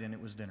night, and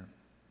it was dinner.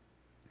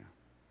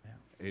 Yeah.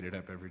 Ate it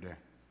up every day.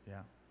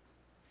 Yeah.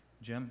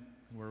 Jim,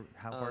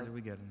 how far did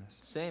we get in this?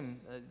 Same.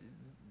 The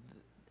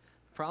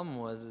problem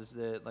is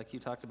that, like you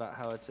talked about,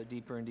 how it's a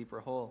deeper and deeper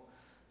hole.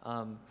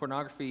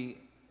 Pornography,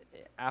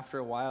 after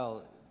a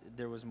while,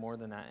 there was more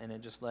than that, and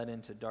it just led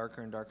into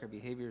darker and darker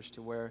behaviors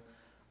to where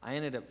I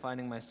ended up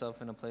finding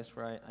myself in a place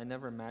where I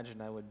never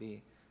imagined I would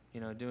be. You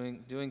know,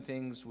 doing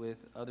things with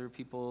other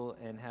people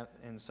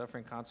and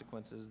suffering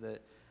consequences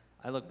that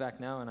I look back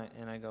now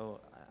and I go,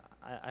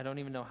 I don't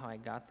even know how I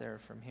got there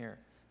from here.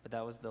 But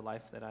that was the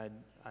life that I'd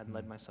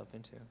led myself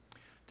into.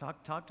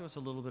 Talk to us a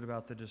little bit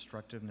about the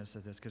destructiveness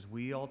of this, because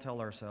we all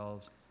tell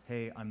ourselves,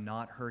 hey, I'm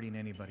not hurting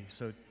anybody.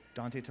 So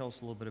Dante, tell us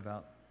a little bit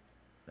about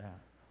that.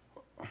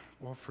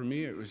 Well, for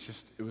me, it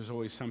was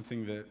always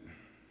something that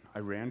I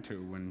ran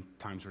to when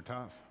times were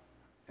tough.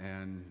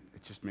 And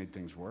it just made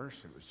things worse.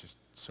 It was just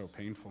so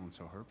painful and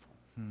so hurtful.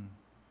 And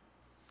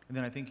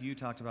then I think you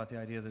talked about the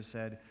idea that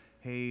said,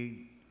 hey,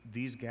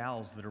 these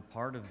gals that are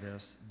part of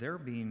this, they're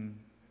being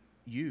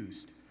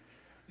used.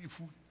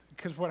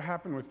 Because what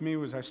happened with me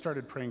was I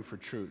started praying for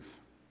truth.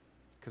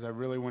 Because I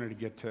really wanted to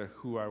get to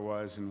who I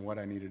was and what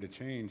I needed to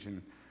change.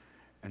 And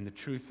the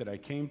truth that I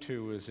came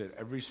to was that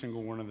every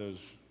single one of those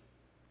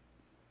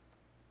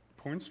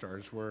porn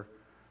stars were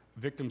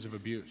victims of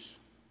abuse.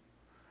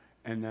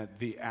 And that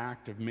the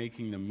act of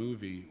making the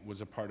movie was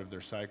a part of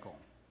their cycle.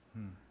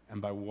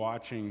 And by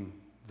watching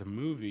the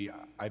movie,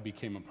 I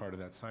became a part of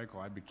that cycle.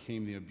 I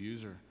became the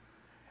abuser.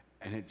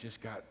 And it just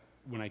got,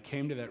 when I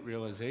came to that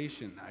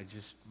realization, I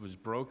just was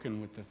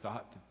broken with the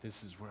thought that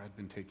this is where I'd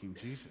been taking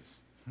Jesus.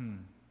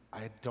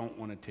 I don't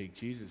want to take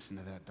Jesus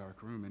into that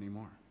dark room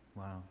anymore.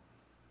 Wow.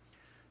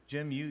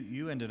 Jim,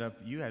 you ended up,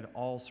 you had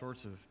all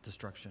sorts of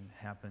destruction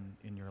happen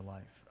in your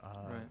life.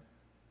 Right.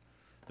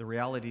 The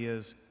reality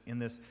is, in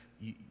this,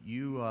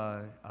 you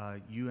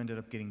ended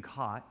up getting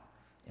caught.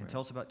 And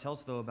Right. tell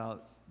us though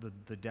about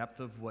the depth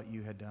of what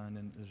you had done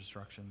and the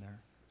destruction there.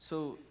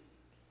 So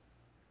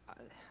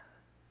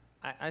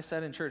I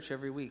sat in church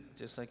every week,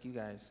 just like you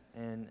guys,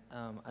 and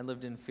I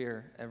lived in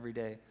fear every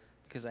day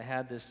because I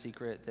had this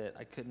secret that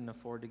I couldn't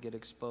afford to get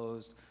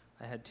exposed.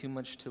 I had too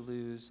much to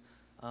lose.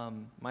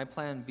 My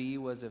plan B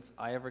was if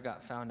I ever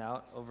got found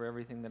out over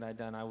everything that I'd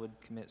done, I would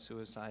commit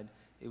suicide.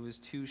 It was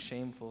too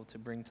shameful to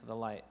bring to the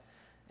light.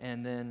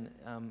 And then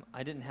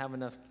I didn't have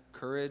enough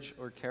courage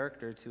or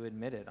character to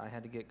admit it. I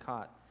had to get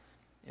caught.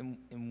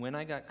 And when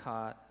I got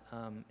caught,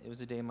 it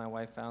was a day my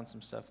wife found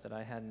some stuff that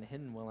I hadn't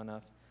hidden well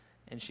enough,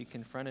 and she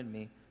confronted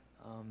me.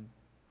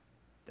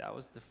 That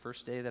was the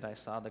first day that I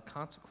saw the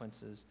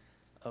consequences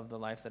of the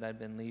life that I'd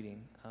been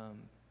leading.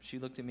 She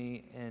looked at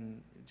me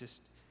and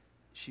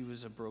she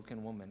was a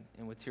broken woman.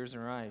 And with tears in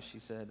her eyes, she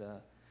said,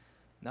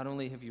 not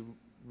only have you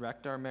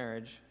wrecked our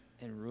marriage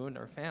and ruined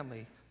our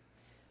family,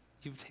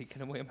 you've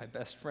taken away my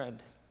best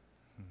friend.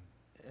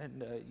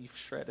 And you've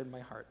shredded my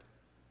heart.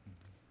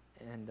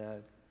 And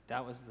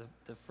that was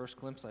the first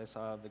glimpse I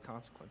saw of the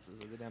consequences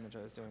of the damage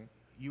I was doing.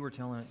 You were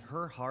telling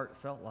her heart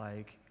felt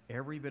like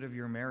every bit of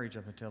your marriage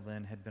up until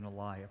then had been a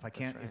lie. If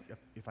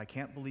I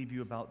can't believe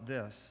you about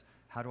this,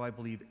 how do I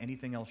believe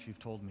anything else you've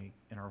told me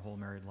in our whole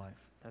married life?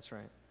 That's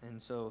right.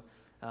 And so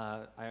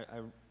I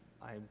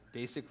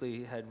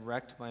basically had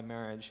wrecked my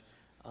marriage.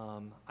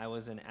 I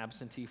was an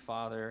absentee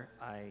father.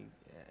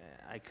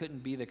 I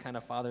couldn't be the kind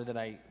of father that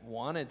I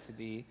wanted to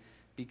be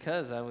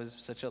because I was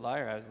such a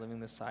liar. I was living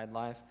this side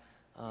life.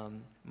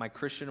 My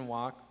Christian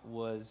walk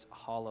was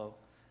hollow.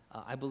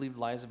 I believed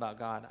lies about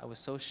God. I was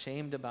so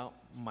ashamed about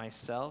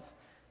myself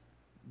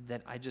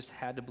that I just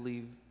had to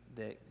believe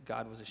that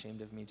God was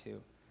ashamed of me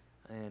too.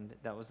 And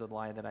that was the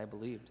lie that I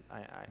believed.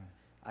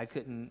 I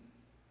couldn't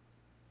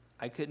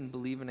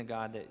believe in a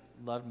God that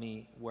loved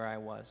me where I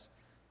was.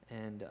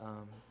 And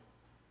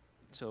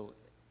so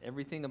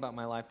everything about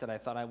my life that I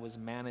thought I was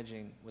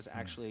managing was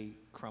actually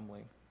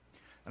crumbling.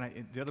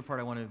 And the other part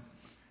I want to,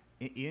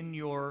 in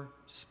your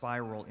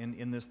spiral,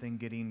 in this thing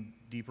getting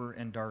deeper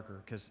and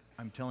darker, because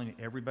I'm telling you,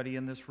 everybody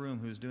in this room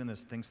who's doing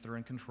this thinks they're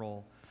in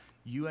control.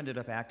 You ended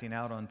up acting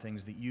out on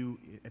things that you,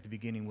 at the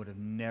beginning, would have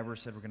never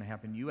said were going to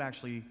happen. You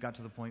actually got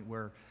to the point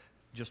where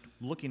just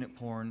looking at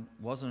porn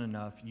wasn't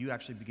enough. You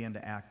actually began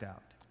to act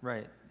out.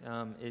 Right.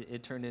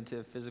 It turned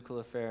into physical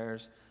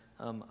affairs.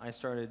 I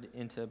started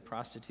into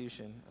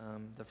prostitution.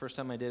 The first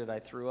time I did it, I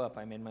threw up.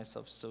 I made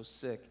myself so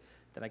sick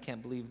that I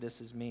can't believe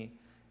this is me.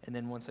 And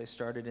then once I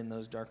started in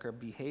those darker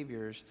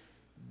behaviors,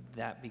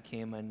 that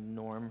became a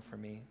norm for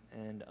me.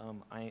 And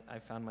I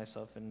found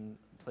myself in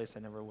a place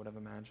I never would have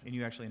imagined. And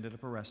you actually ended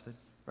up arrested.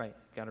 Right.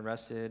 Got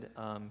arrested,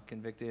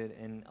 convicted,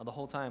 and the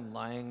whole time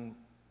lying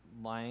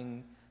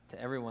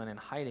to everyone and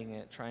hiding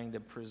it, trying to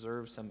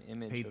preserve some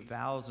image. Paid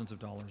thousands of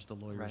dollars to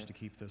lawyers Right. to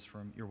keep this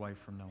from your wife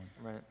from knowing.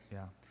 Right.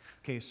 Yeah.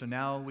 Okay, so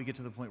now we get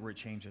to the point where it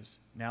changes.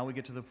 Now we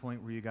get to the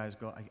point where you guys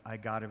go, I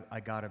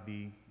gotta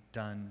be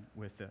done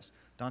with this.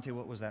 Dante,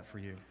 what was that for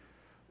you?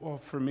 Well,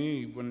 for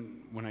me,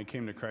 when I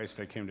came to Christ,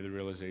 I came to the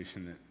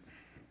realization that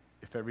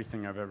if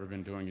everything I've ever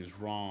been doing is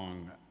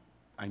wrong,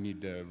 I need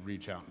to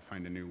reach out and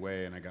find a new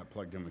way. And I got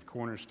plugged in with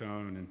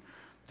Cornerstone and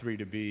 3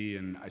 to B,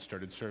 and I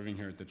started serving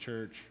here at the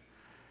church.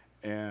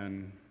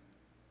 And,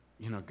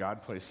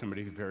 God placed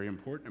somebody very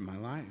important in my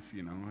life,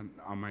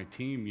 on my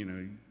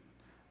team,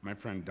 my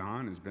friend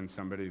Don has been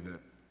somebody that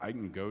I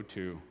can go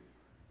to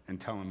and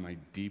tell him my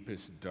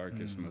deepest,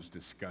 darkest, most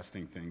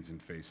disgusting things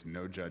and face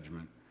no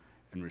judgment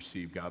and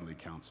receive godly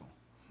counsel.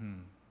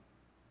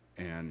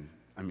 And,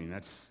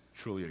 that's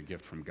truly a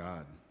gift from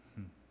God.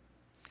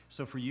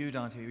 So for you,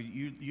 Dante,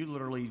 you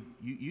literally,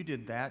 you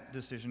did that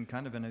decision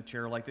kind of in a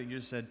chair like that. You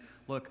just said,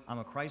 look, I'm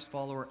a Christ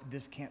follower.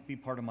 This can't be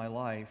part of my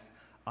life.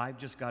 I've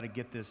just got to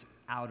get this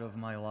out of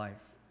my life.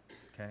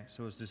 Okay,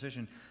 so it was a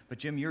decision. But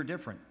Jim, you're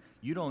different.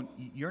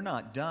 You're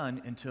not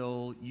done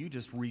until you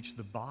just reach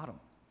the bottom.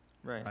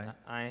 Right. Right.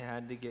 I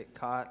had to get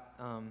caught.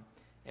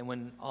 And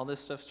when all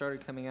this stuff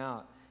started coming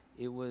out,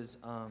 it was,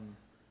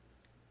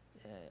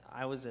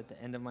 I was at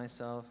the end of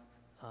myself.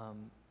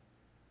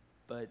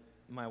 But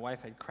my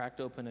wife had cracked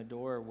open a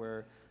door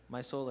where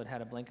my soul had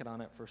had a blanket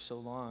on it for so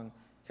long,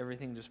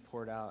 everything just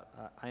poured out.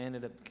 I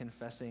ended up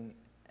confessing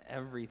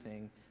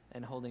everything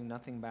and holding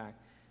nothing back.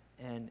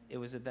 And it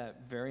was at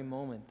that very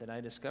moment that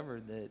I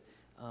discovered that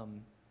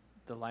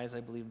the lies I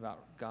believed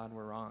about God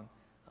were wrong.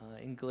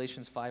 In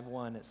Galatians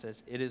 5:1, it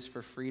says, "It is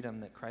for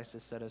freedom that Christ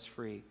has set us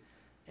free."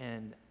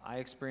 And I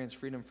experienced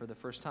freedom for the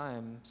first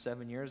time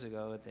 7 years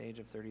ago at the age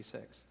of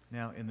 36.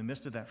 Now, in the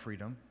midst of that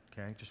freedom,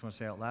 okay, just want to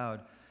say out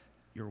loud,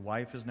 your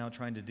wife is now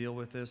trying to deal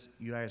with this.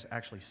 You guys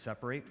actually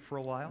separate for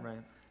a while.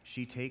 Right.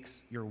 She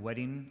takes your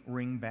wedding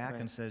ring back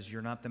Right. and says,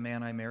 you're not the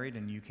man I married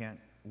and you can't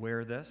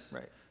wear this.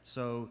 Right.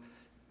 So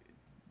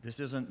this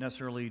isn't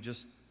necessarily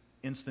just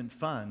instant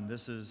fun.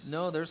 This is...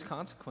 No, there's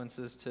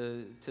consequences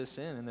to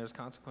sin, and there's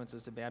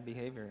consequences to bad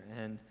behavior.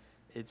 And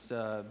it's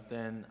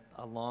been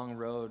a long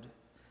road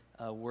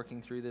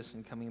working through this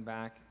and coming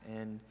back.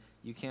 And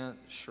you can't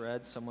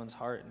shred someone's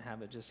heart and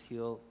have it just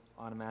heal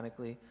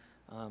automatically.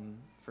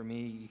 For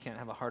me, you can't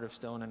have a heart of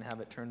stone and have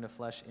it turn to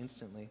flesh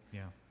instantly.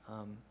 Yeah.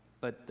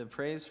 But the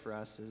praise for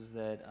us is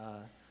that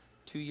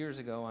 2 years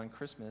ago on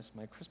Christmas,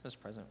 my Christmas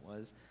present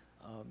was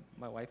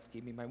my wife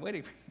gave me my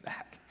wedding ring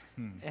back.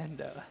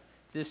 And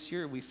this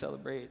year we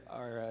celebrate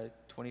our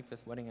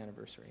 25th wedding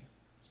anniversary.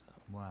 So,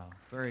 Wow.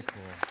 Very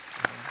cool.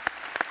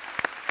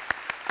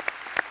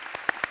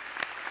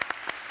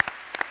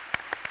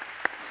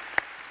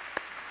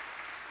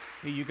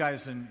 Hey, you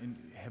guys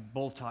have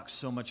both talked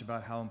so much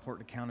about how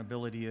important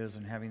accountability is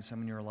and having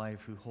someone in your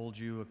life who holds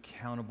you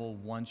accountable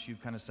once you've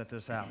kind of set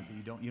this out.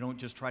 That you don't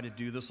just try to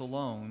do this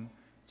alone.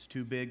 It's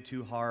too big,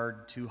 too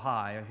hard, too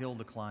high, a hill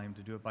to climb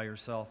to do it by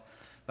yourself.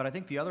 But I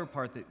think the other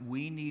part that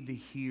we need to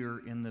hear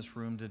in this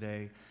room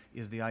today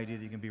is the idea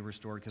that you can be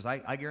restored. Because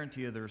I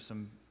guarantee you there's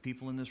some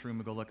people in this room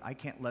who go, look, I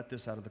can't let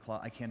this out of the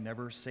closet. I can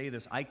never say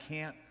this. I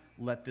can't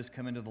let this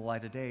come into the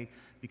light of day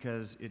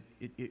because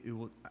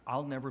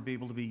I'll never be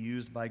able to be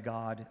used by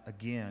God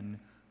again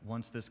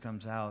once this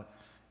comes out.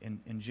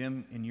 And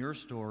Jim, in your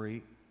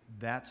story,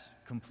 that's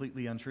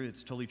completely untrue.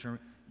 It's totally true.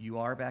 You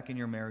are back in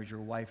your marriage.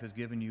 Your wife has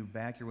given you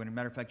back your wedding.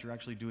 Matter of fact, you're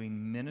actually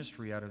doing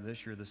ministry out of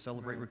this. You're the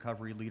Celebrate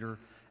Recovery leader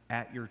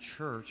at your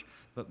church.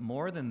 But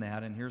more than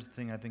that, and here's the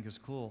thing I think is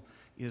cool,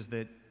 is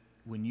that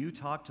when you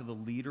talk to the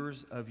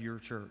leaders of your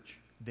church,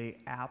 they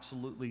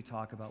absolutely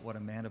talk about what a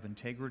man of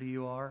integrity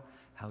you are,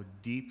 how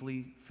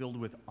deeply filled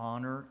with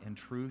honor and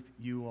truth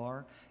you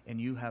are, and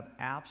you have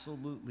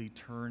absolutely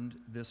turned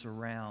this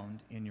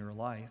around in your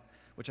life,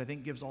 which I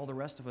think gives all the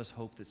rest of us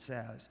hope that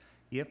says,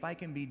 if I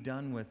can be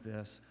done with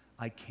this,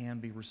 I can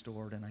be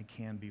restored and I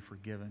can be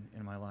forgiven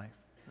in my life,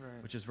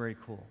 right. which is very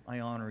cool. I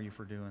honor you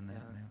for doing that,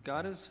 Yeah. man.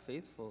 God is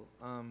faithful.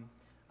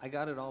 I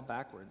got it all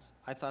backwards.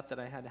 I thought that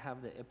I had to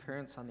have the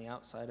appearance on the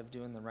outside of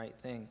doing the right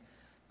thing.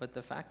 But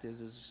the fact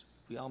is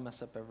we all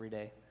mess up every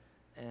day.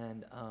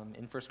 And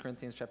in 1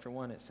 Corinthians chapter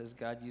 1, it says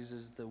God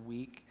uses the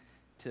weak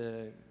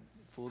to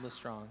fool the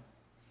strong,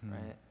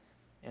 right?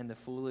 And the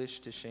foolish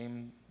to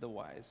shame the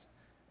wise.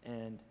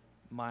 And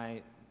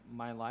my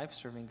life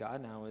serving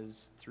God now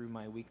is through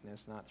my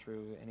weakness, not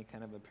through any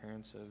kind of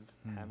appearance of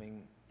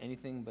having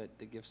anything but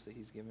the gifts that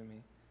he's given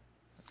me.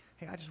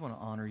 Hey, I just want to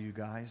honor you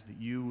guys that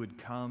you would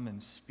come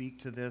and speak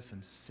to this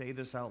and say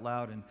this out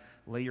loud and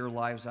lay your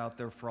lives out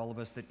there for all of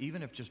us, that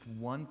even if just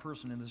one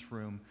person in this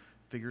room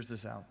figures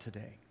this out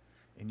today,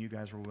 and you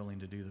guys were willing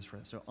to do this for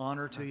us. So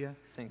honor to you.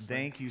 Thanks.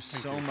 Thank you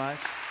so much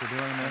for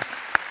doing this.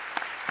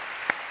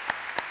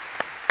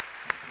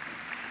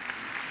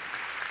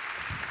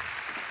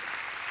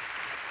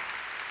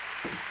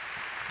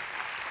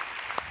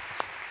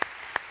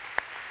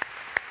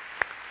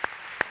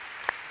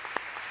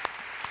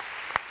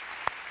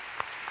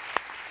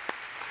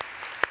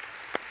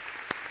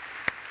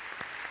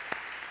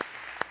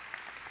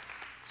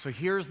 So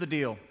here's the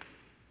deal.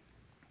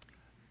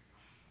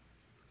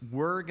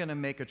 We're going to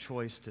make a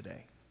choice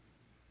today.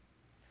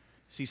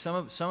 See, some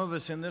of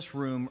us in this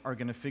room are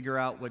going to figure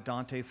out what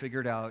Dante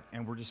figured out,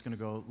 and we're just going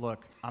to go,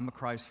 look, I'm a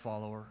Christ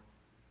follower,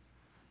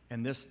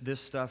 and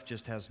this stuff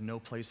just has no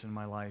place in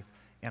my life,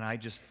 and I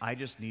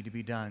just need to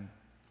be done.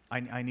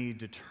 I need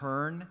to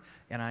turn,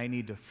 and I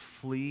need to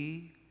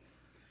flee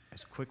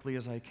as quickly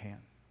as I can.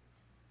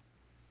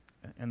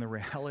 And the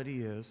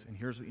reality is, and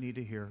here's what you need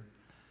to hear,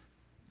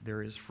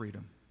 there is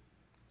freedom.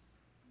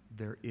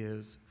 There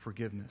is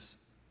forgiveness.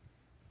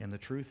 And the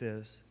truth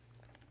is,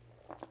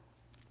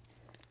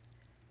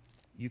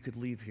 you could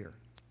leave here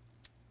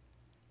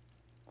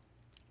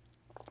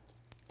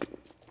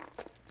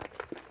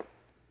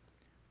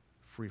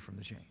free from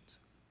the chains.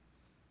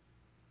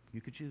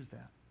 You could choose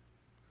that.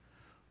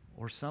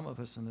 Or some of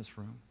us in this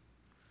room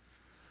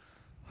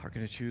are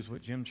going to choose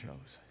what Jim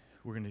chose.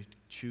 We're going to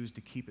choose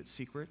to keep it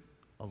secret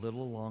a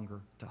little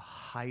longer, to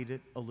hide it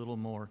a little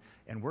more.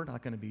 And we're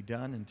not going to be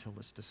done until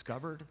it's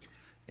discovered,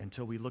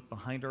 until we look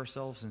behind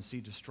ourselves and see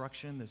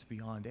destruction that's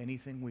beyond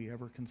anything we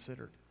ever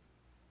considered.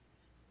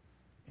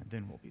 And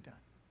then we'll be done.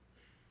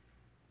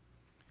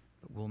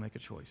 But we'll make a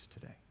choice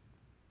today.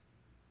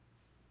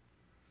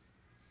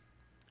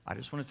 I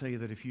just want to tell you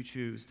that if you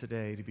choose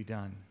today to be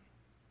done,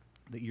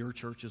 that your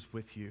church is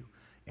with you,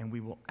 and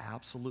we will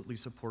absolutely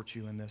support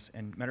you in this.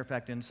 And matter of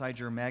fact, inside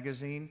your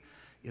magazine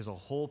is a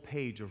whole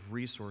page of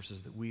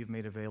resources that we've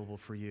made available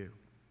for you.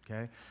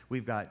 Okay?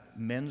 We've got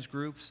men's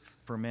groups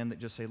for men that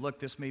just say, look,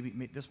 this may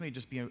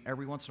just be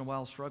every once in a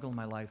while a struggle in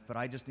my life, but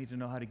I just need to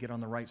know how to get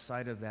on the right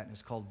side of that, and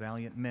it's called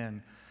Valiant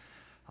Men.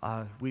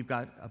 We've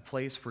got a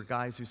place for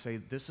guys who say,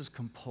 this is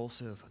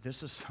compulsive.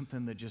 This is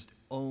something that just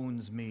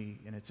owns me,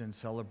 and it's in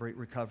Celebrate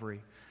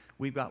Recovery.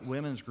 We've got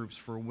women's groups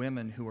for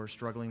women who are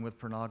struggling with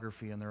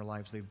pornography in their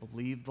lives. They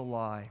believe the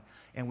lie.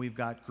 And we've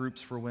got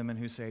groups for women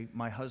who say,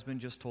 my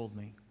husband just told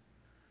me.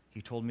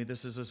 He told me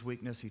this is his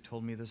weakness. He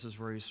told me this is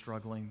where he's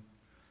struggling.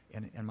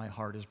 And my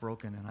heart is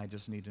broken, and I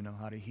just need to know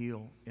how to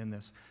heal in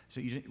this.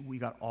 So we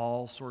got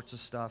all sorts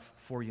of stuff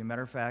for you.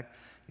 Matter of fact,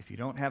 if you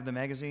don't have the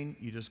magazine,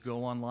 you just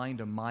go online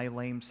to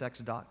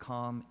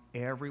mylamesex.com.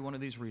 Every one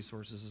of these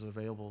resources is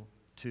available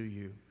to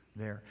you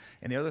there.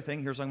 And the other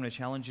thing, here's what I'm going to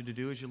challenge you to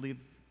do as you leave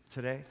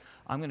today.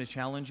 I'm going to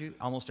challenge you.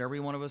 Almost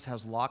every one of us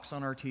has locks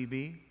on our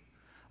TV.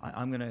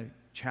 I'm going to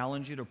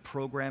challenge you to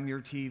program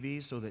your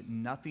TV so that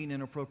nothing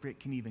inappropriate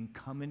can even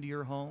come into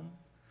your home.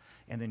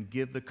 And then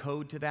give the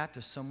code to that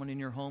to someone in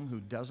your home who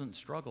doesn't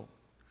struggle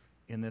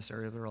in this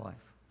area of their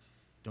life.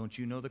 Don't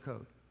you know the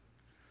code?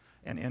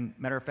 And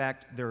matter of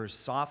fact, there is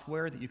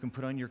software that you can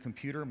put on your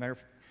computer.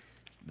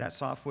 That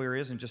software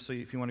is, and just so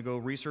if you want to go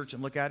research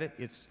and look at it,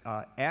 it's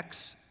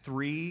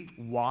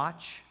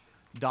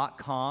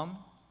x3watch.com.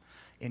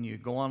 And you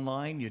go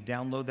online, you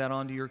download that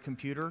onto your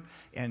computer,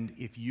 and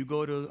if you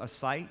go to a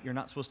site you're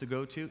not supposed to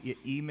go to, it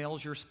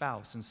emails your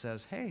spouse and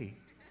says, hey.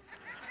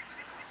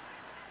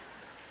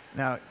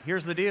 Now,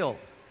 here's the deal.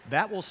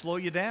 That will slow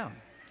you down,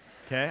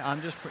 okay?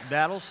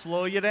 That'll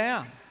slow you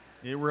down.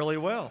 It really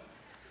will.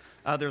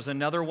 There's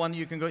another one that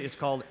you can go, it's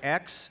called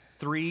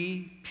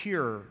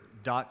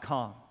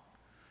x3pure.com.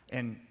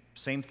 And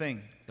same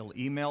thing. It'll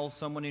email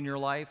someone in your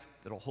life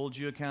that'll hold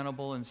you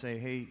accountable and say,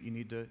 hey, you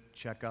need to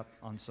check up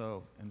on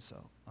so and so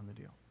on the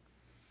deal.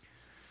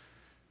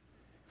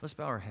 Let's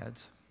bow our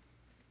heads.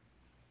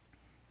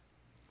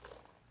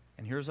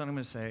 And here's what I'm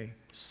going to say.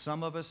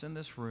 Some of us in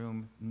this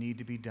room need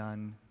to be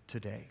done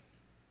today.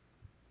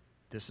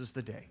 This is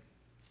the day.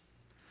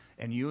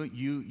 And you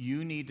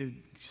need to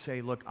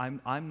say, look,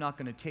 I'm not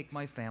going to take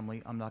my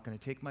family, I'm not going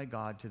to take my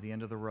God to the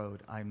end of the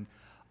road. I'm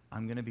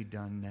going to be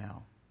done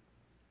now.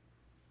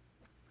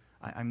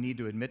 I need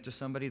to admit to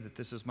somebody that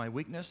this is my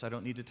weakness. I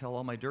don't need to tell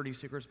all my dirty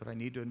secrets, but I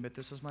need to admit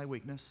this is my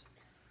weakness.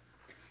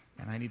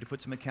 And I need to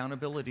put some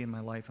accountability in my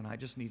life, and I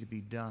just need to be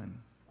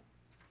done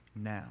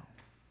now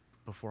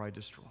before I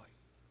destroy.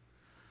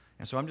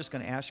 And so I'm just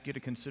going to ask you to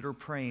consider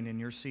praying in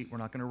your seat. We're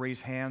not going to raise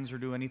hands or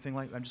do anything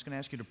like that. I'm just going to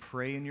ask you to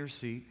pray in your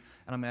seat,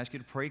 and I'm going to ask you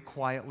to pray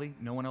quietly.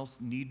 No one else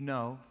need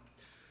know.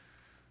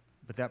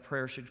 But that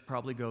prayer should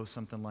probably go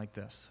something like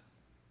this.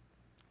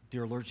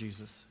 Dear Lord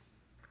Jesus,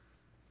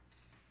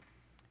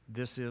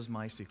 this is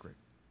my secret.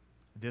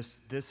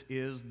 This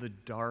is the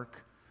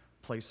dark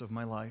place of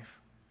my life.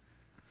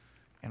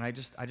 And I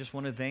just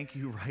want to thank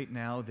you right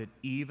now that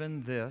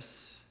even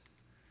this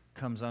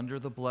comes under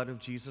the blood of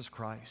Jesus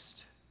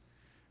Christ,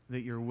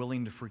 that you're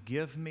willing to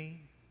forgive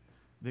me,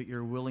 that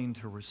you're willing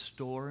to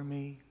restore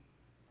me.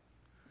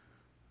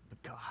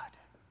 But God,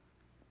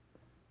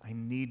 I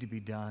need to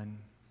be done.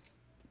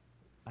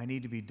 I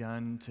need to be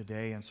done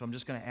today. And so I'm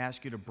just going to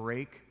ask you to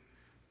break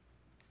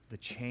the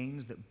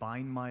chains that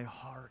bind my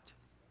heart.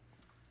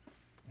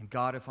 And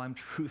God, if I'm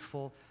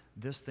truthful,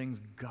 this thing's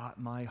got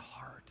my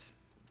heart.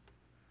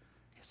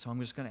 So I'm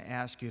just going to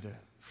ask you to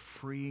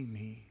free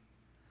me,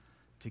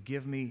 to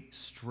give me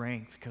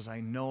strength, because I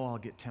know I'll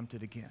get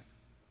tempted again.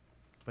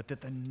 But that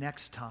the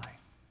next time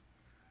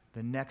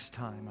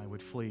I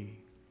would flee,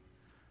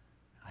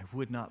 I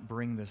would not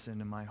bring this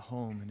into my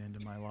home and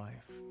into my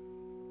life.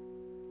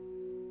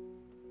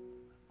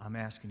 I'm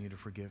asking you to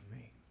forgive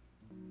me,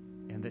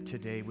 and that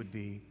today would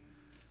be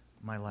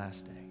my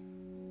last day.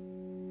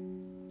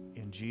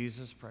 In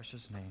Jesus'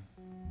 precious name,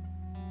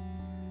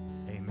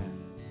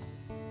 amen.